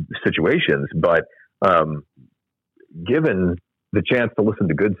 situations. But given the chance to listen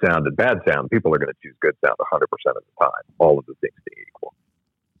to good sound and bad sound, people are going to choose good sound 100% of the time, all of the things being equal.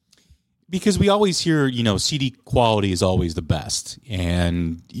 Because we always hear, CD quality is always the best.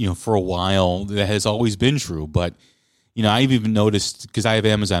 And, for a while, that has always been true. But, I've even noticed, because I have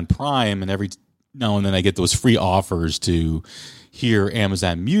Amazon Prime, and every now and then I get those free offers to hear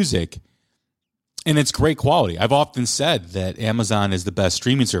Amazon Music. And it's great quality. I've often said that Amazon is the best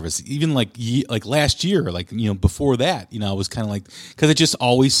streaming service. Even like last year, before that, I was kind of like, because it just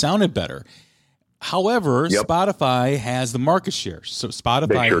always sounded better. However, yep. Spotify has the market share. So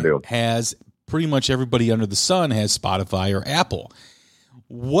Spotify has pretty much everybody under the sun has Spotify or Apple.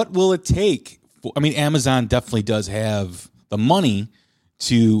 What will it take? Amazon definitely does have the money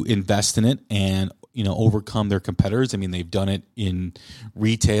to invest in it and, overcome their competitors. They've done it in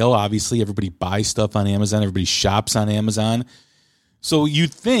retail. Obviously, everybody buys stuff on Amazon. Everybody shops on Amazon. So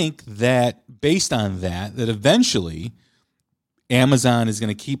you'd think that based on that eventually Amazon is going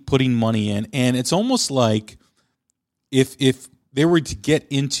to keep putting money in, and it's almost like if they were to get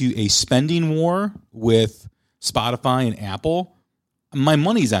into a spending war with Spotify and Apple, my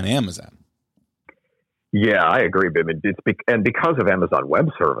money's on Amazon. Yeah, I agree. And because of Amazon Web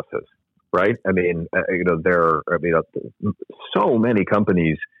Services, right? There are so many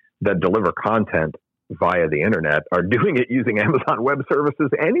companies that deliver content via the internet are doing it using Amazon Web Services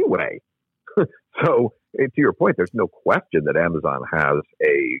anyway. So, to your point, there's no question that Amazon has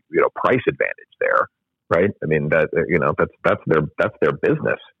a price advantage there, right? That's their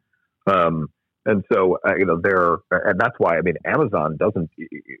business, and so and that's why Amazon doesn't.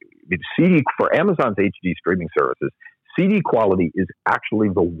 CD for Amazon's HD streaming services, CD quality is actually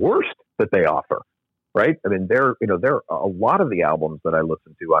the worst that they offer. right? I mean, there a lot of the albums that I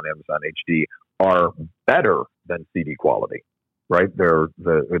listen to on Amazon HD are better than CD quality, right? They're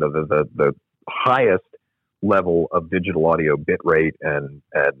the highest level of digital audio bit rate and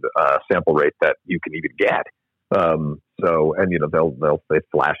sample rate that you can even get. It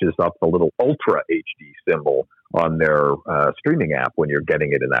flashes up the little Ultra HD symbol on their streaming app when you're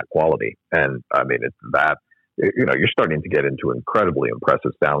getting it in that quality. And I mean, it's that, you're starting to get into incredibly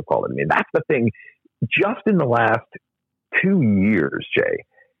impressive sound quality. I mean, that's the thing. Just in the last 2 years, Jay,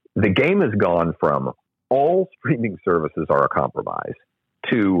 the game has gone from all streaming services are a compromise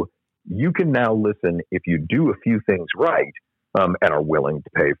to you can now listen if you do a few things right and are willing to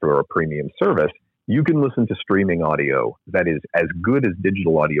pay for a premium service. You can listen to streaming audio that is as good as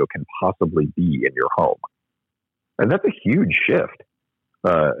digital audio can possibly be in your home. And that's a huge shift.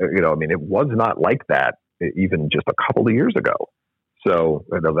 I mean, it was not like that even just a couple of years ago. So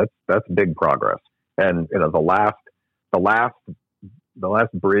that's big progress. And the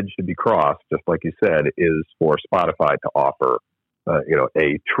last bridge to be crossed, just like you said, is for Spotify to offer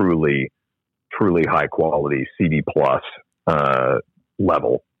a truly high quality CD plus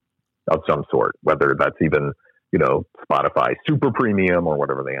level of some sort, whether that's even Spotify Super Premium or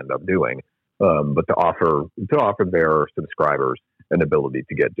whatever they end up doing, but to offer their subscribers an ability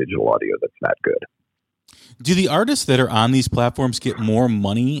to get digital audio that's that good. Do the artists that are on these platforms get more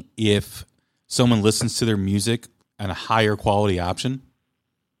money if someone listens to their music on a higher quality option?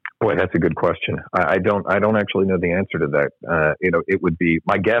 Boy, that's a good question. I don't actually know the answer to that. It would be,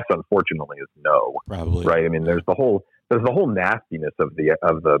 my guess, unfortunately, is no. Probably. Right. I mean, there's the whole nastiness of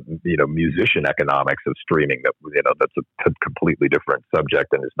the musician economics of streaming that's a completely different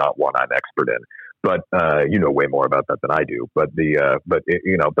subject and is not one I'm expert in. But you know way more about that than I do. But and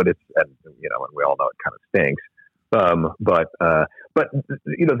we all know it kind of stinks. But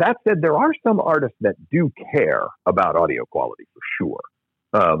that said, there are some artists that do care about audio quality for sure.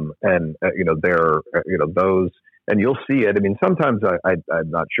 Those, and you'll see it. I mean, sometimes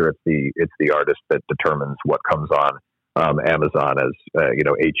I'm not sure it's the artist that determines what comes on Amazon as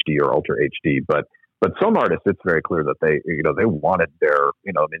HD or Ultra HD, but some artists, it's very clear that they wanted their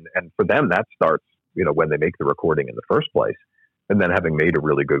and for them that starts when they make the recording in the first place, and then having made a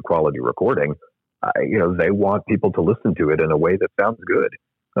really good quality recording, they want people to listen to it in a way that sounds good,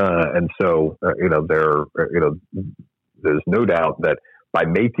 and so there's no doubt that by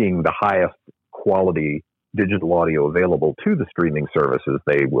making the highest quality digital audio available to the streaming services,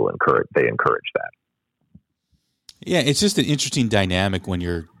 they encourage that. Yeah, it's just an interesting dynamic when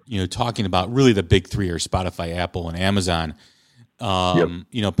you're talking about really the big three are Spotify, Apple, and Amazon.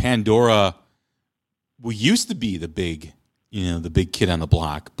 Yep. Pandora used to be the big kid on the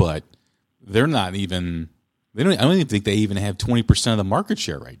block, but they're not even. I don't even think they even have 20% of the market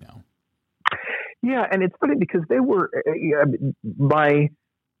share right now. Yeah, and it's funny because they were my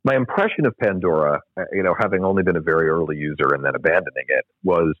impression of Pandora, having only been a very early user and then abandoning it,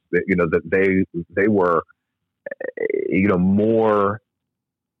 was that they were more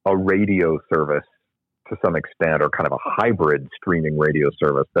a radio service to some extent, or kind of a hybrid streaming radio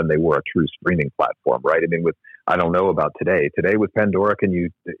service than they were a true streaming platform, right? I mean, I don't know about today. Today with Pandora, can you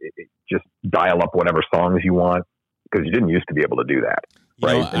just dial up whatever songs you want? Because you didn't used to be able to do that,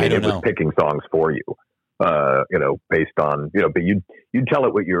 right? It was picking songs for you, based on, but you'd tell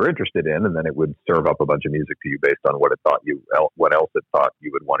it what you were interested in, and then it would serve up a bunch of music to you based on what else it thought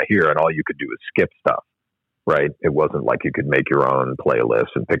you would want to hear, and all you could do is skip stuff. Right. It wasn't like you could make your own playlist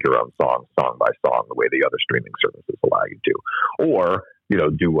and pick your own song by song the way the other streaming services allow you to, or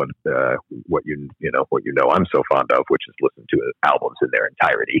do what I'm so fond of, which is listen to albums in their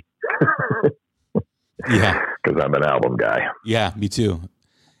entirety. Yeah, because I'm an album guy. Yeah, me too.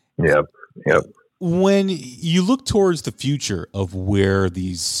 Yep. When you look towards the future of where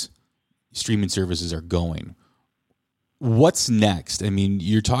these streaming services are going, what's next? I mean,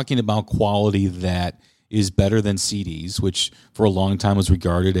 you're talking about quality that is better than CDs, which for a long time was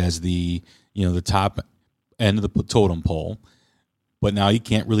regarded as the top end of the totem pole. But now you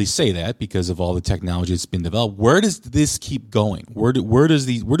can't really say that because of all the technology that's been developed. Where does this keep going? Where do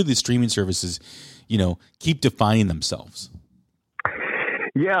the streaming services, keep defining themselves?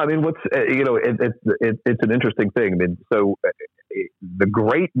 Yeah, I mean, it's an interesting thing. I mean, so the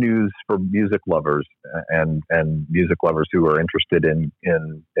great news for music lovers and music lovers who are interested in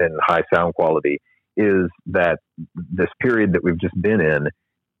high sound quality is that this period that we've just been in,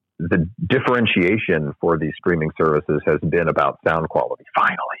 the differentiation for these streaming services has been about sound quality,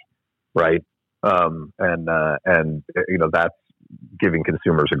 finally, right? giving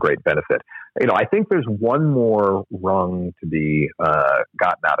consumers a great benefit. I think there's one more rung to be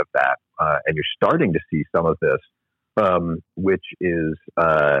gotten out of that, and you're starting to see some of this, which is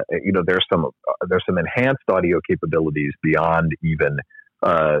there's some enhanced audio capabilities beyond even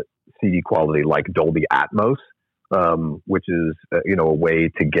CD quality, like Dolby Atmos, which is a way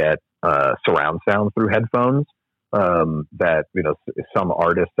to get surround sound through headphones. That some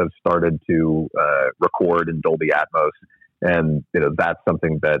artists have started to record in Dolby Atmos, and that's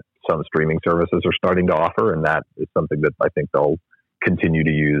something that some streaming services are starting to offer, and that is something that I think they'll continue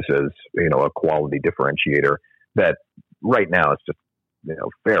to use as a quality differentiator. That right now it's just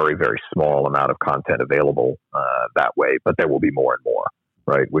very, very small amount of content available that way, but there will be more and more,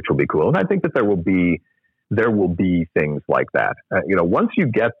 right? Which will be cool, and I think that there will be things like that. Once you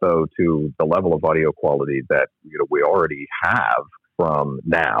get though to the level of audio quality that we already have from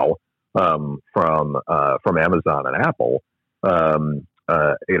now, from Amazon and Apple, I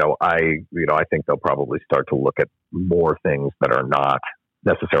think they'll probably start to look at more things that are not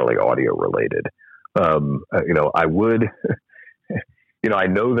necessarily audio related. I would, I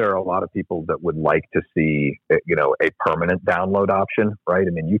know there are a lot of people that would like to see, a permanent download option, right? I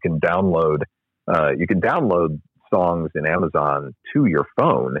mean, you can download songs in Amazon to your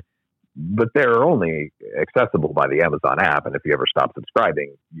phone, but they're only accessible by the Amazon app. And if you ever stop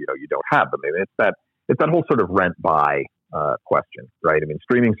subscribing, you don't have them. I mean, it's that whole sort of rent buy question, right? I mean,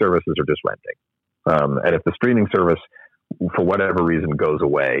 streaming services are just renting. And if the streaming service, for whatever reason, goes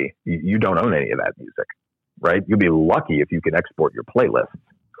away, you don't own any of that music, right? You'll be lucky if you can export your playlists,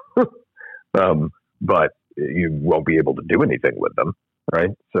 but you won't be able to do anything with them.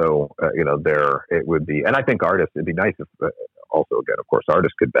 Right. So, it would be, and I think artists, it'd be nice if also, again, of course,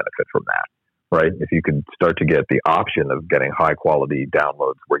 artists could benefit from that, right? If you could start to get the option of getting high quality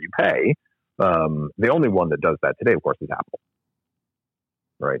downloads where you pay. The only one that does that today, of course, is Apple,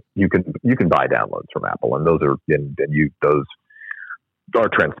 right? You can buy downloads from Apple, and those are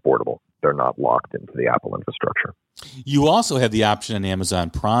transportable. They're not locked into the Apple infrastructure. You also have the option on Amazon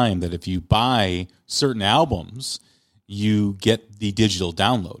Prime that if you buy certain albums, you get the digital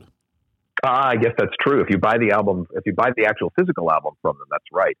download. I guess that's true. If you buy the actual physical album from them, that's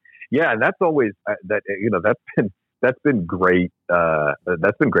right. Yeah, and that's always that's been great.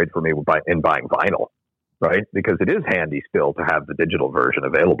 That's been great for me in buying vinyl, right? Because it is handy still to have the digital version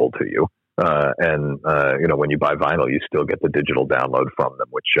available to you. When you buy vinyl, you still get the digital download from them,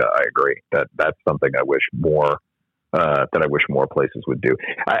 which I agree that's something I wish more. That I wish more places would do.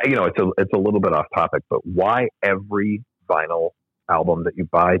 It's a little bit off topic, but why every vinyl album that you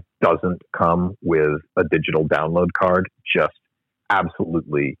buy doesn't come with a digital download card just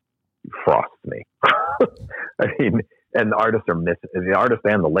absolutely frosts me. I mean, and the artists and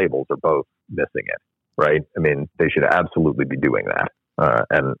the labels are both missing it, right? I mean, they should absolutely be doing that.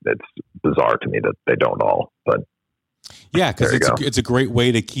 And it's bizarre to me that they don't all, but yeah, because it's a great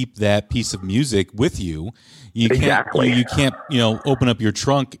way to keep that piece of music with you. You can't open up your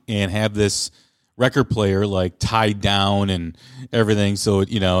trunk and have this record player like tied down and everything. So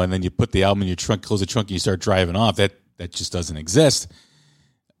and then you put the album in your trunk, close the trunk, and you start driving off. That just doesn't exist.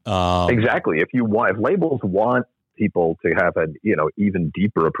 Exactly. If labels want people to have an even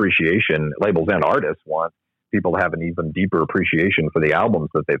deeper appreciation, labels and artists want people to have an even deeper appreciation for the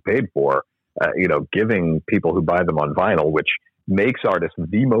albums that they've paid for. Giving people who buy them on vinyl, which makes artists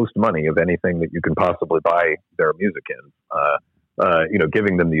the most money of anything that you can possibly buy their music in,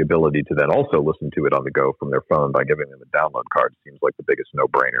 giving them the ability to then also listen to it on the go from their phone by giving them a download card seems like the biggest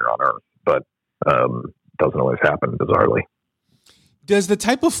no-brainer on earth, but doesn't always happen, bizarrely. Does the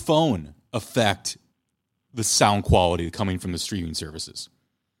type of phone affect the sound quality coming from the streaming services?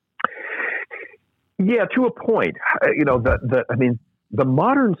 Yeah, to a point. The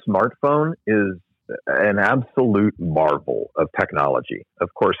modern smartphone is an absolute marvel of technology.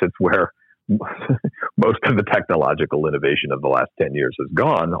 Of course, it's where most of the technological innovation of the last 10 years has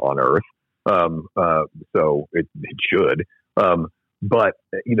gone on Earth. So it should. But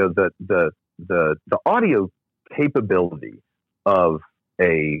the audio capability of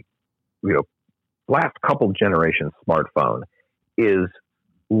a last couple generations smartphone is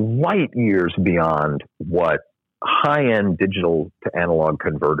light years beyond what high-end digital to analog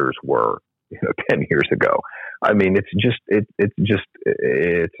converters were 10 years ago. I mean, it's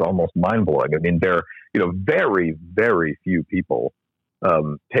almost mind-blowing. I mean, there very, very few people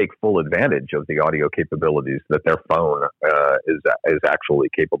take full advantage of the audio capabilities that their phone is actually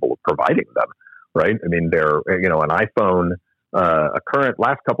capable of providing them, right? I mean, an iPhone,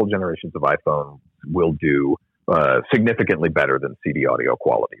 last couple generations of iPhone will do significantly better than CD audio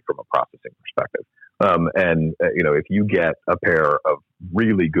quality from a processing perspective. If you get a pair of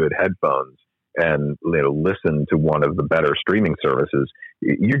really good headphones and listen to one of the better streaming services,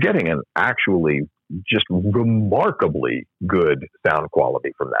 you're getting an actually just remarkably good sound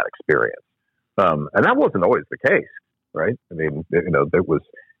quality from that experience. And that wasn't always the case, right? I mean, it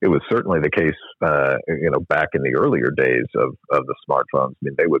was certainly the case, back in the earlier days of the smartphones. I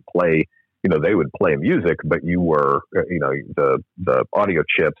mean, they would play music, but you were, the audio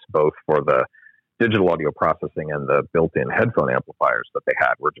chips, both for the digital audio processing and the built-in headphone amplifiers that they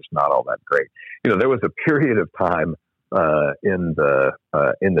had, were just not all that great. There was a period of time in the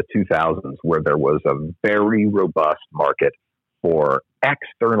 2000s where there was a very robust market for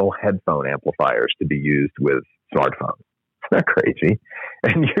external headphone amplifiers to be used with smartphones. Isn't that crazy?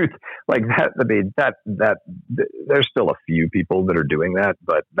 And you like that. I mean, that there's still a few people that are doing that,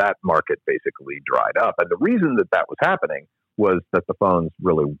 but that market basically dried up. And the reason that was happening was that the phones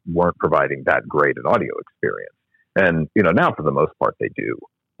really weren't providing that great an audio experience. And now for the most part they do.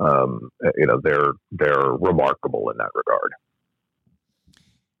 They're remarkable in that regard.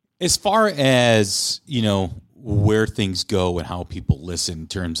 As far as where things go and how people listen in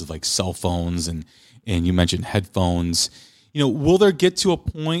terms of like cell phones and you mentioned headphones, will there get to a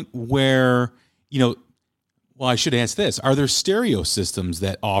point where, well, I should ask this, are there stereo systems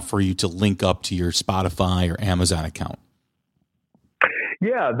that offer you to link up to your Spotify or Amazon account?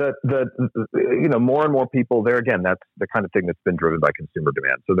 Yeah, more and more people there. Again, that's the kind of thing that's been driven by consumer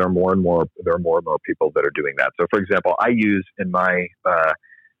demand. So there are more and more people that are doing that. So, for example, I use in my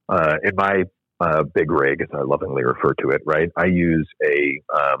big rig, as I lovingly refer to it, right? I use they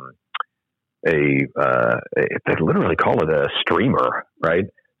literally call it a streamer, right?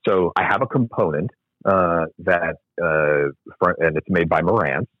 So I have a component and it's made by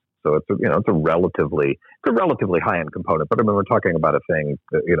Marantz. So it's a relatively high end component. But I mean, we're talking about a thing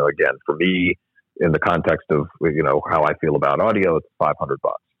that, again, for me, in the context of how I feel about audio, it's $500.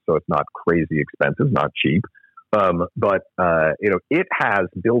 So it's not crazy expensive, not cheap. But it has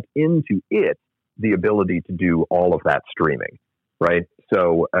built into it the ability to do all of that streaming, right?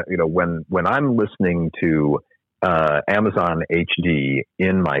 So when I'm listening to Amazon HD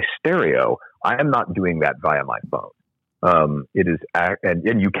in my stereo, I am not doing that via my phone. It is,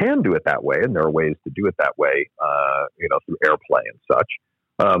 and you can do it that way, and there are ways to do it that way, through AirPlay and such.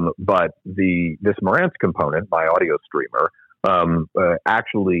 But this Marantz component, my audio streamer,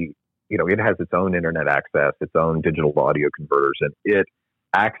 actually, it has its own internet access, its own digital audio converters, and it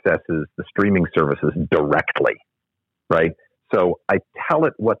accesses the streaming services directly, right? So I tell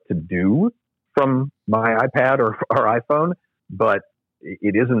it what to do from my iPad or iPhone, but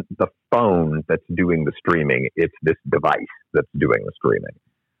it isn't the phone that's doing the streaming. It's this device that's doing the streaming.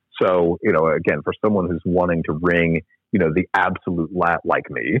 So, again, for someone who's wanting to ring, the absolute like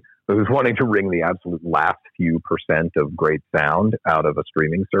me, who's wanting to ring the absolute last few % of great sound out of a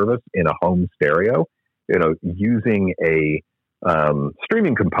streaming service in a home stereo, using a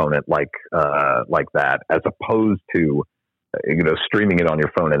streaming component like that, as opposed to, streaming it on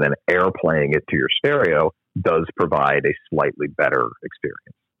your phone and then AirPlaying it to your stereo, does provide a slightly better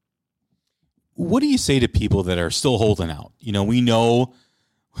experience. What do you say to people that are still holding out? We know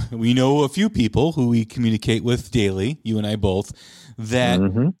a few people who we communicate with daily, you and I both, that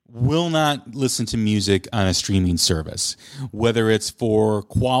will not listen to music on a streaming service, whether it's for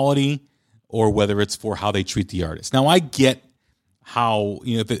quality or whether it's for how they treat the artist. Now, I get how,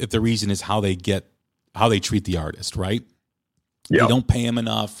 if the reason is how they treat the artist, right? Yep. They don't pay him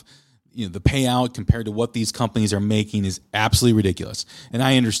enough. The payout compared to what these companies are making is absolutely ridiculous. And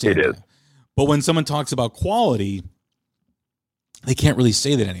I understand that. But when someone talks about quality, they can't really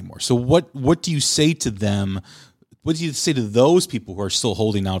say that anymore. So what do you say to them? What do you say to those people who are still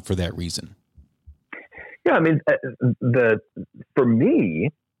holding out for that reason? Yeah, I mean, for me,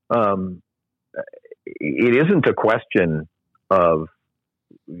 it isn't a question of,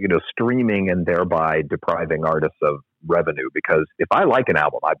 streaming and thereby depriving artists of revenue, because if I like an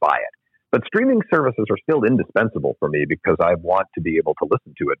album, I buy it. But streaming services are still indispensable for me because I want to be able to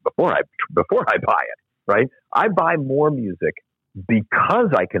listen to it before I buy it, right? I buy more music because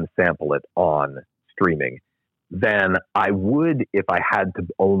I can sample it on streaming than I would if I had to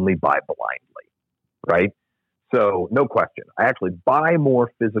only buy blindly, right? So no question. I actually buy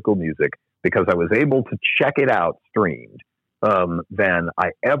more physical music because I was able to check it out streamed than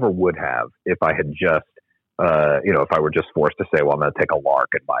I ever would have if I had just, if I were just forced to say, well, I'm going to take a lark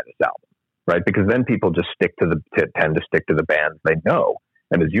and buy this album, right? Because then people just tend to stick to the bands they know.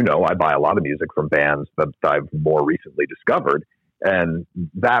 And as you know, I buy a lot of music from bands that I've more recently discovered, and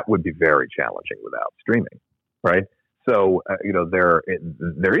that would be very challenging without streaming, right? So, there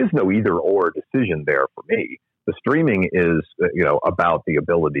is no either or decision there for me. The streaming is, about the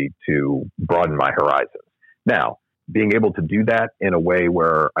ability to broaden my horizons. Now, being able to do that in a way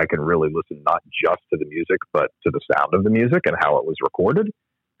where I can really listen not just to the music, but to the sound of the music and how it was recorded.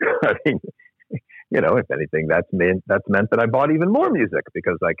 I mean, if anything, that's meant that I bought even more music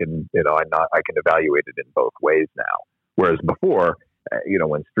because I can evaluate it in both ways now. Whereas before,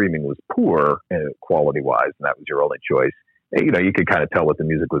 when streaming was poor quality wise, and that was your only choice, you could kind of tell what the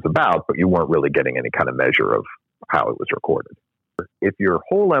music was about, but you weren't really getting any kind of measure of how it was recorded. If your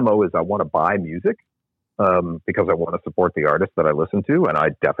whole MO is I want to buy music because I want to support the artist that I listen to, and I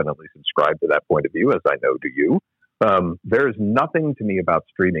definitely subscribe to that point of view, as I know do you, there's nothing to me about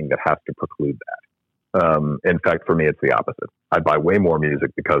streaming that has to preclude that. In fact, for me, it's the opposite. I buy way more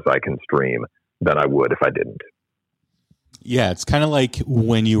music because I can stream than I would if I didn't. Yeah, it's kind of like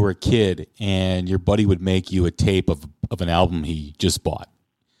when you were a kid and your buddy would make you a tape of an album he just bought.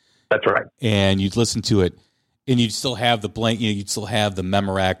 That's right. And you'd listen to it, and you'd still have the blank, you'd still have the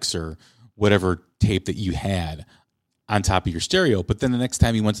Memorex or whatever tape that you had on top of your stereo. But then the next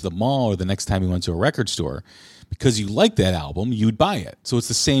time you went to the mall or the next time you went to a record store, because you liked that album, you'd buy it. So it's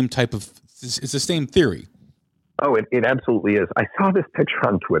the same it's the same theory. Oh, it absolutely is. I saw this picture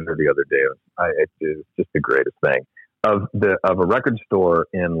on Twitter the other day. It's just the greatest thing of a record store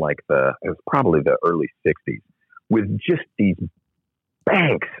in it was probably the early 60s with just these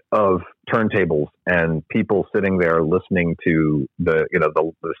banks of turntables and people sitting there listening to the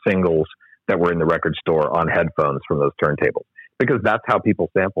singles that were in the record store on headphones from those turntables, because that's how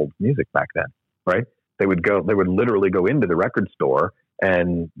people sampled music back then, right? They would literally go into the record store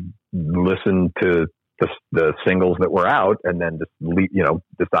and listen to the singles that were out and then just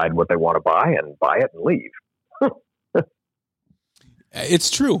decide what they want to buy it and leave. It's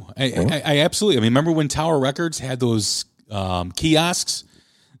true. I absolutely. I mean, remember when Tower Records had those kiosks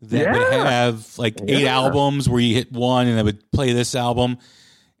that would have 8 albums where you hit one and it would play this album?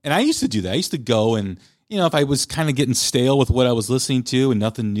 And I used to do that. I used to go and, if I was kind of getting stale with what I was listening to and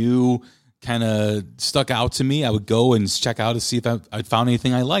nothing new kind of stuck out to me, I would go and check out to see if I found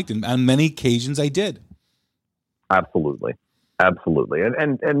anything I liked. And on many occasions I did. Absolutely.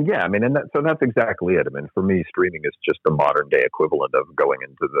 And yeah, I mean, so that's exactly it. I mean, for me, streaming is just the modern day equivalent of going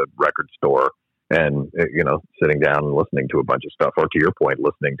into the record store and, sitting down and listening to a bunch of stuff, or to your point,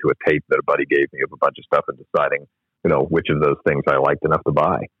 listening to a tape that a buddy gave me of a bunch of stuff and deciding, which of those things I liked enough to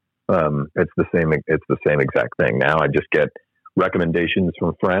buy. It's the same exact thing. Now I just get recommendations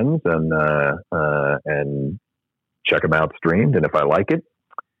from friends and check them out streamed. And if I like it,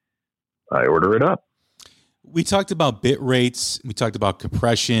 I order it up. We talked about bit rates. We talked about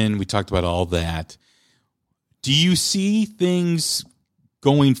compression. We talked about all that. Do you see things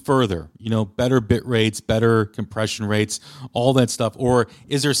going further? Better bit rates, better compression rates, all that stuff? Or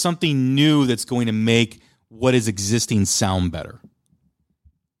is there something new that's going to make what is existing sound better?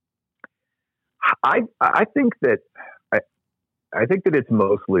 I think that it's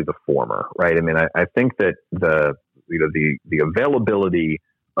mostly the former, right? I mean, I think that the availability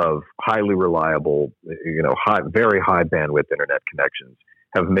of highly reliable, very high bandwidth internet connections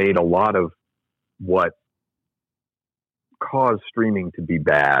have made a lot of what caused streaming to be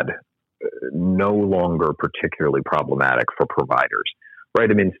bad no longer particularly problematic for providers,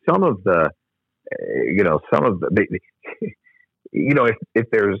 right? I mean, some of the if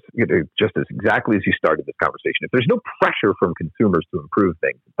there's, just as exactly as you started this conversation, if there's no pressure from consumers to improve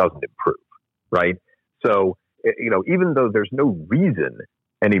things, it doesn't improve, right? So, even though there's no reason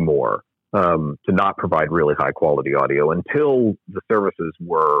anymore to not provide really high quality audio until the services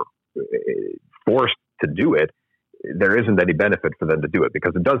were forced to do it, there isn't any benefit for them to do it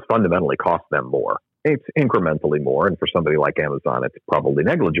because it does fundamentally cost them more. It's incrementally more, and for somebody like Amazon, it's probably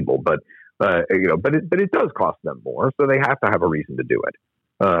negligible, but it does cost them more, so they have to have a reason to do it.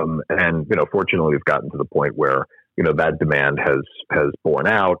 And fortunately, we've gotten to the point where that demand has borne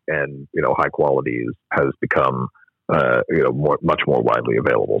out, and high quality has become much more widely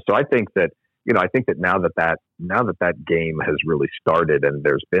available. So I think that now that game has really started, and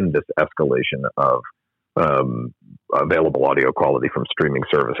there's been this escalation of available audio quality from streaming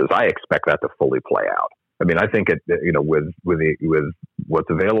services, I expect that to fully play out. I mean, I think with what's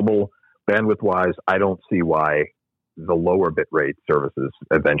available bandwidth wise, I don't see why the lower bit rate services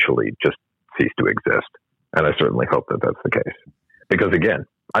eventually just cease to exist. And I certainly hope that that's the case, because again,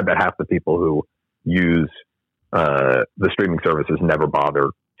 I bet half the people who use the streaming services never bother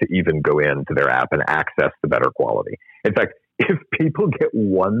to even go into their app and access the better quality. In fact, if people get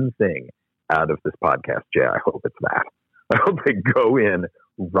one thing out of this podcast, Jay, I hope it's that. I hope they go in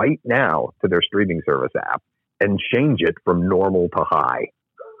right now to their streaming service app and change it from normal to high.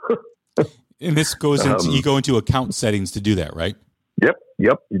 And this goes into, you go into account settings to do that, right? Yep.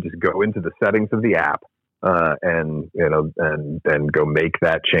 You just go into the settings of the app, and then go make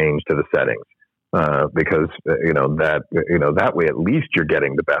that change to the settings, because that way at least you're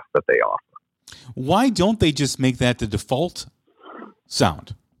getting the best that they offer. Why don't they just make that the default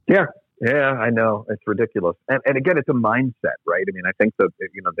sound? Yeah, I know, it's ridiculous, and again, it's a mindset, right? I mean, I think that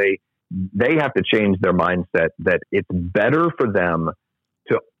they have to change their mindset that it's better for them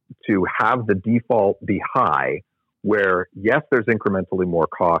to have the default be high, where yes, there's incrementally more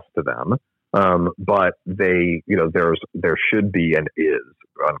cost to them, but there should be, and is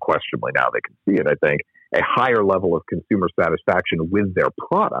unquestionably, now they can see it, I think, a higher level of consumer satisfaction with their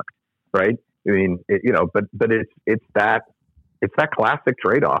product, right? I mean, but it's that classic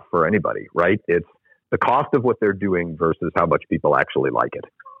trade-off for anybody, right? It's the cost of what they're doing versus how much people actually like it.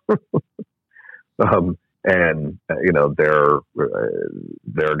 There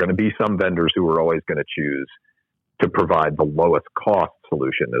are going to be some vendors who are always going to choose to provide the lowest cost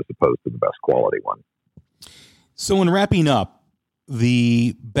solution as opposed to the best quality one. So in wrapping up,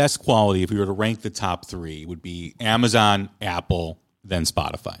 the best quality, if we were to rank the top three, would be Amazon, Apple, then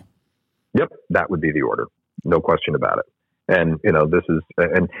Spotify. Yep, that would be the order. No question about it. And, this is,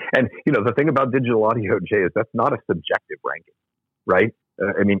 and the thing about digital audio, Jay, is that's not a subjective ranking, right?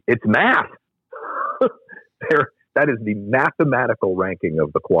 I mean, it's math. That is the mathematical ranking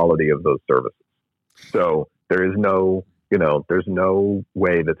of the quality of those services. So there is there's no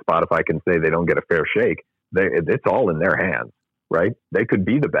way that Spotify can say they don't get a fair shake. It's all in their hands, right? They could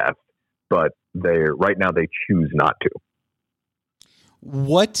be the best, but right now they choose not to.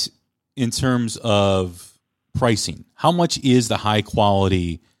 What, in terms of pricing, how much is the high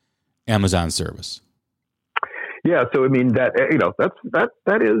quality Amazon service? Yeah, so I mean that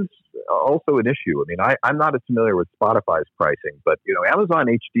that is also an issue. I mean, I'm not as familiar with Spotify's pricing, but Amazon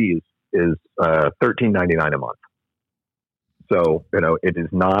HD is $13.99 a month. So it is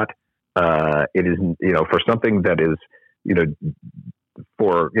not. It is for something that is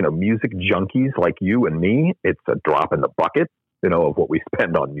for music junkies like you and me, it's a drop in the bucket of what we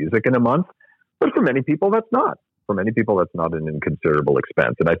spend on music in a month. But for many people, that's not. For many people, that's not an inconsiderable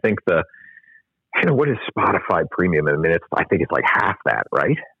expense. And I think what is Spotify Premium? I mean, I think it's like half that,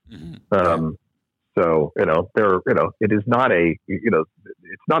 right? Mm-hmm. So it is not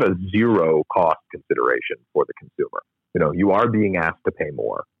it's not a zero cost consideration for the consumer. You are being asked to pay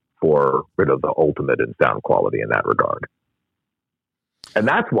more for the ultimate in sound quality in that regard. And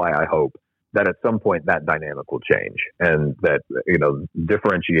that's why I hope that at some point that dynamic will change, and that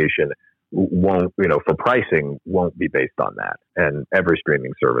differentiation won't for pricing won't be based on that, and every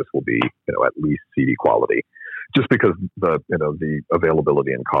streaming service will be at least CD quality, just because the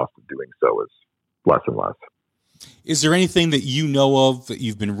availability and cost of doing so is less and less. Is there anything that you know of that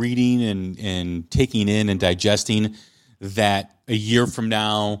you've been reading and taking in and digesting that a year from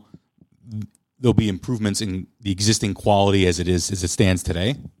now there'll be improvements in the existing quality as it stands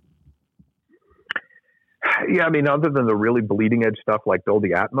today? Yeah, I mean, other than the really bleeding edge stuff like Dolby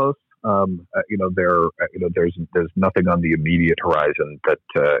Atmos, there's nothing on the immediate horizon that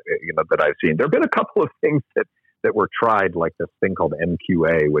I've seen. There have been a couple of things that were tried, like this thing called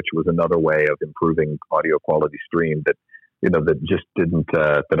MQA, which was another way of improving audio quality stream that just didn't.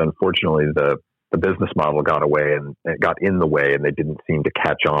 That unfortunately the business model got in the way, and they didn't seem to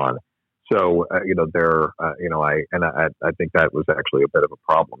catch on. So I think that was actually a bit of a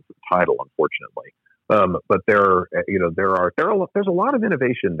problem for the Tidal, unfortunately. But there's a lot of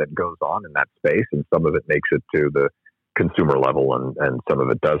innovation that goes on in that space, and some of it makes it to the consumer level, and some of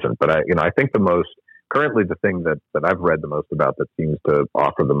it doesn't. But I think currently the thing that I've read the most about that seems to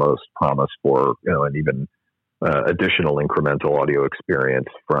offer the most promise for an even additional incremental audio experience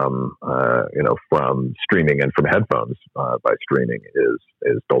from streaming and from headphones by streaming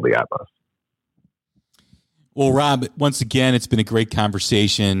is Dolby Atmos. Well, Rob, once again, it's been a great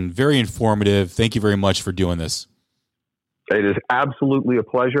conversation, very informative. Thank you very much for doing this. It is absolutely a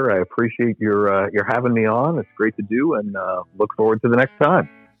pleasure. I appreciate your having me on. It's great to do, and look forward to the next time.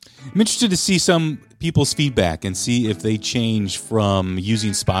 I'm interested to see some people's feedback and see if they change from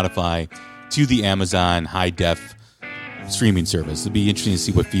using Spotify to the Amazon high-def streaming service. It'll be interesting to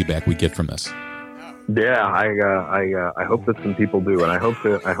see what feedback we get from this. Yeah, I hope that some people do, and I hope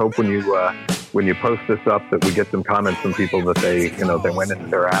when you post this up that we get some comments from people that they went into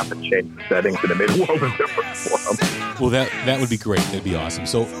their app and changed the settings and it made a world of difference for them. Well, that would be great. That'd be awesome.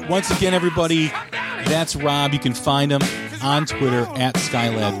 So once again, everybody, that's Rob. You can find him on Twitter at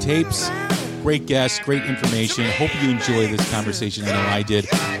Skylab Tapes. Great guest, great information. Hope you enjoy this conversation. I know I did.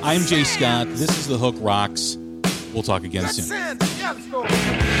 I'm Jay Scott. This is The Hook Rocks. We'll talk again soon.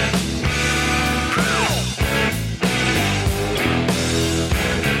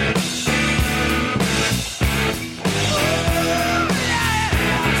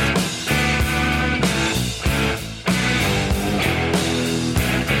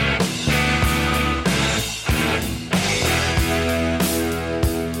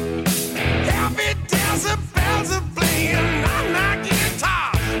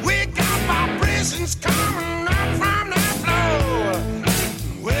 Coming up from the floor.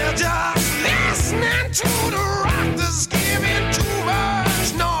 We're just listening to the rock that's giving too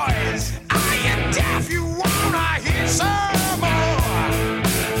much noise. Are you deaf? You wanna hear some more?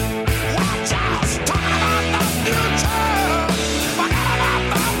 Watch out, talking about the future, forget about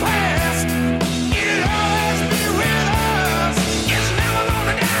the past. It'll always be with us. It's never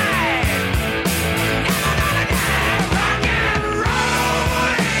gonna die. Never gonna die. Rock and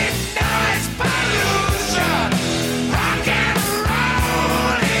roll ain't noise pollution. Rock and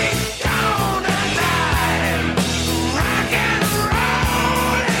roll ain't gonna die. Rock and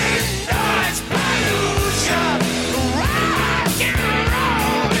roll ain't noise pollution. Rock and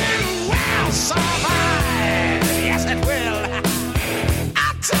roll will survive. Yes, it will. I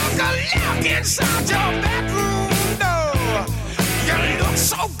took a look inside your bedroom door. You look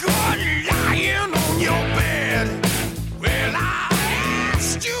so good lying on your bed. Well, I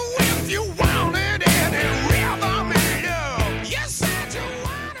asked you if you wanted any rhythm in love. You said you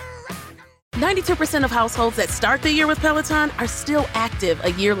wanted rock. 92% of households that start the year with Peloton are still active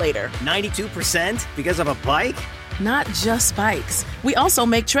a year later. 92% because of a bike? Not just bikes. We also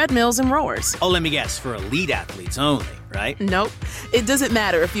make treadmills and rowers. Oh, let me guess, for elite athletes only, right? Nope. It doesn't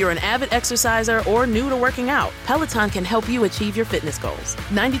matter if you're an avid exerciser or new to working out. Peloton can help you achieve your fitness goals.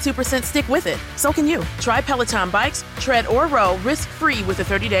 92% stick with it. So can you. Try Peloton bikes, tread or row risk-free with a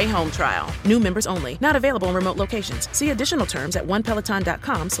 30-day home trial. New members only. Not available in remote locations. See additional terms at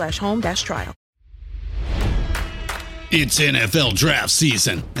onepeloton.com/home-trial. It's NFL draft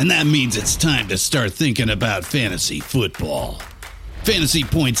season, and that means it's time to start thinking about fantasy football.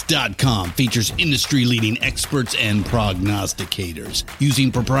 FantasyPoints.com features industry-leading experts and prognosticators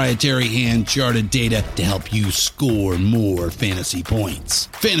using proprietary hand-charted data to help you score more fantasy points.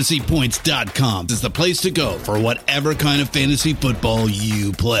 FantasyPoints.com is the place to go for whatever kind of fantasy football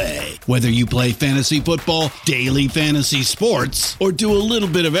you play. Whether you play fantasy football, daily fantasy sports, or do a little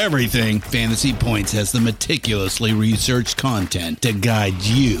bit of everything, Fantasy Points has the meticulously researched content to guide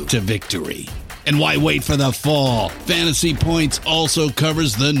you to victory. And why wait for the fall? Fantasy Points also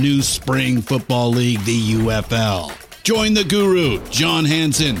covers the new spring football league, the UFL. Join the guru, John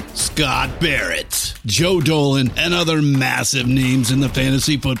Hansen, Scott Barrett, Joe Dolan, and other massive names in the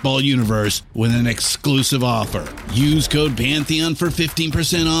fantasy football universe with an exclusive offer. Use code Pantheon for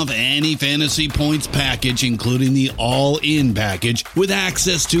 15% off any Fantasy Points package, including the all-in package, with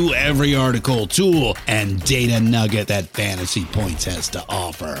access to every article, tool, and data nugget that Fantasy Points has to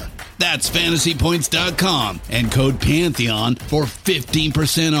offer. That's FantasyPoints.com and code Pantheon for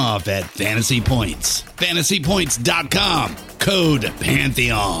 15% off at Fantasy Points. FantasyPoints.com, code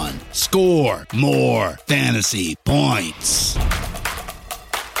Pantheon. Score more fantasy points.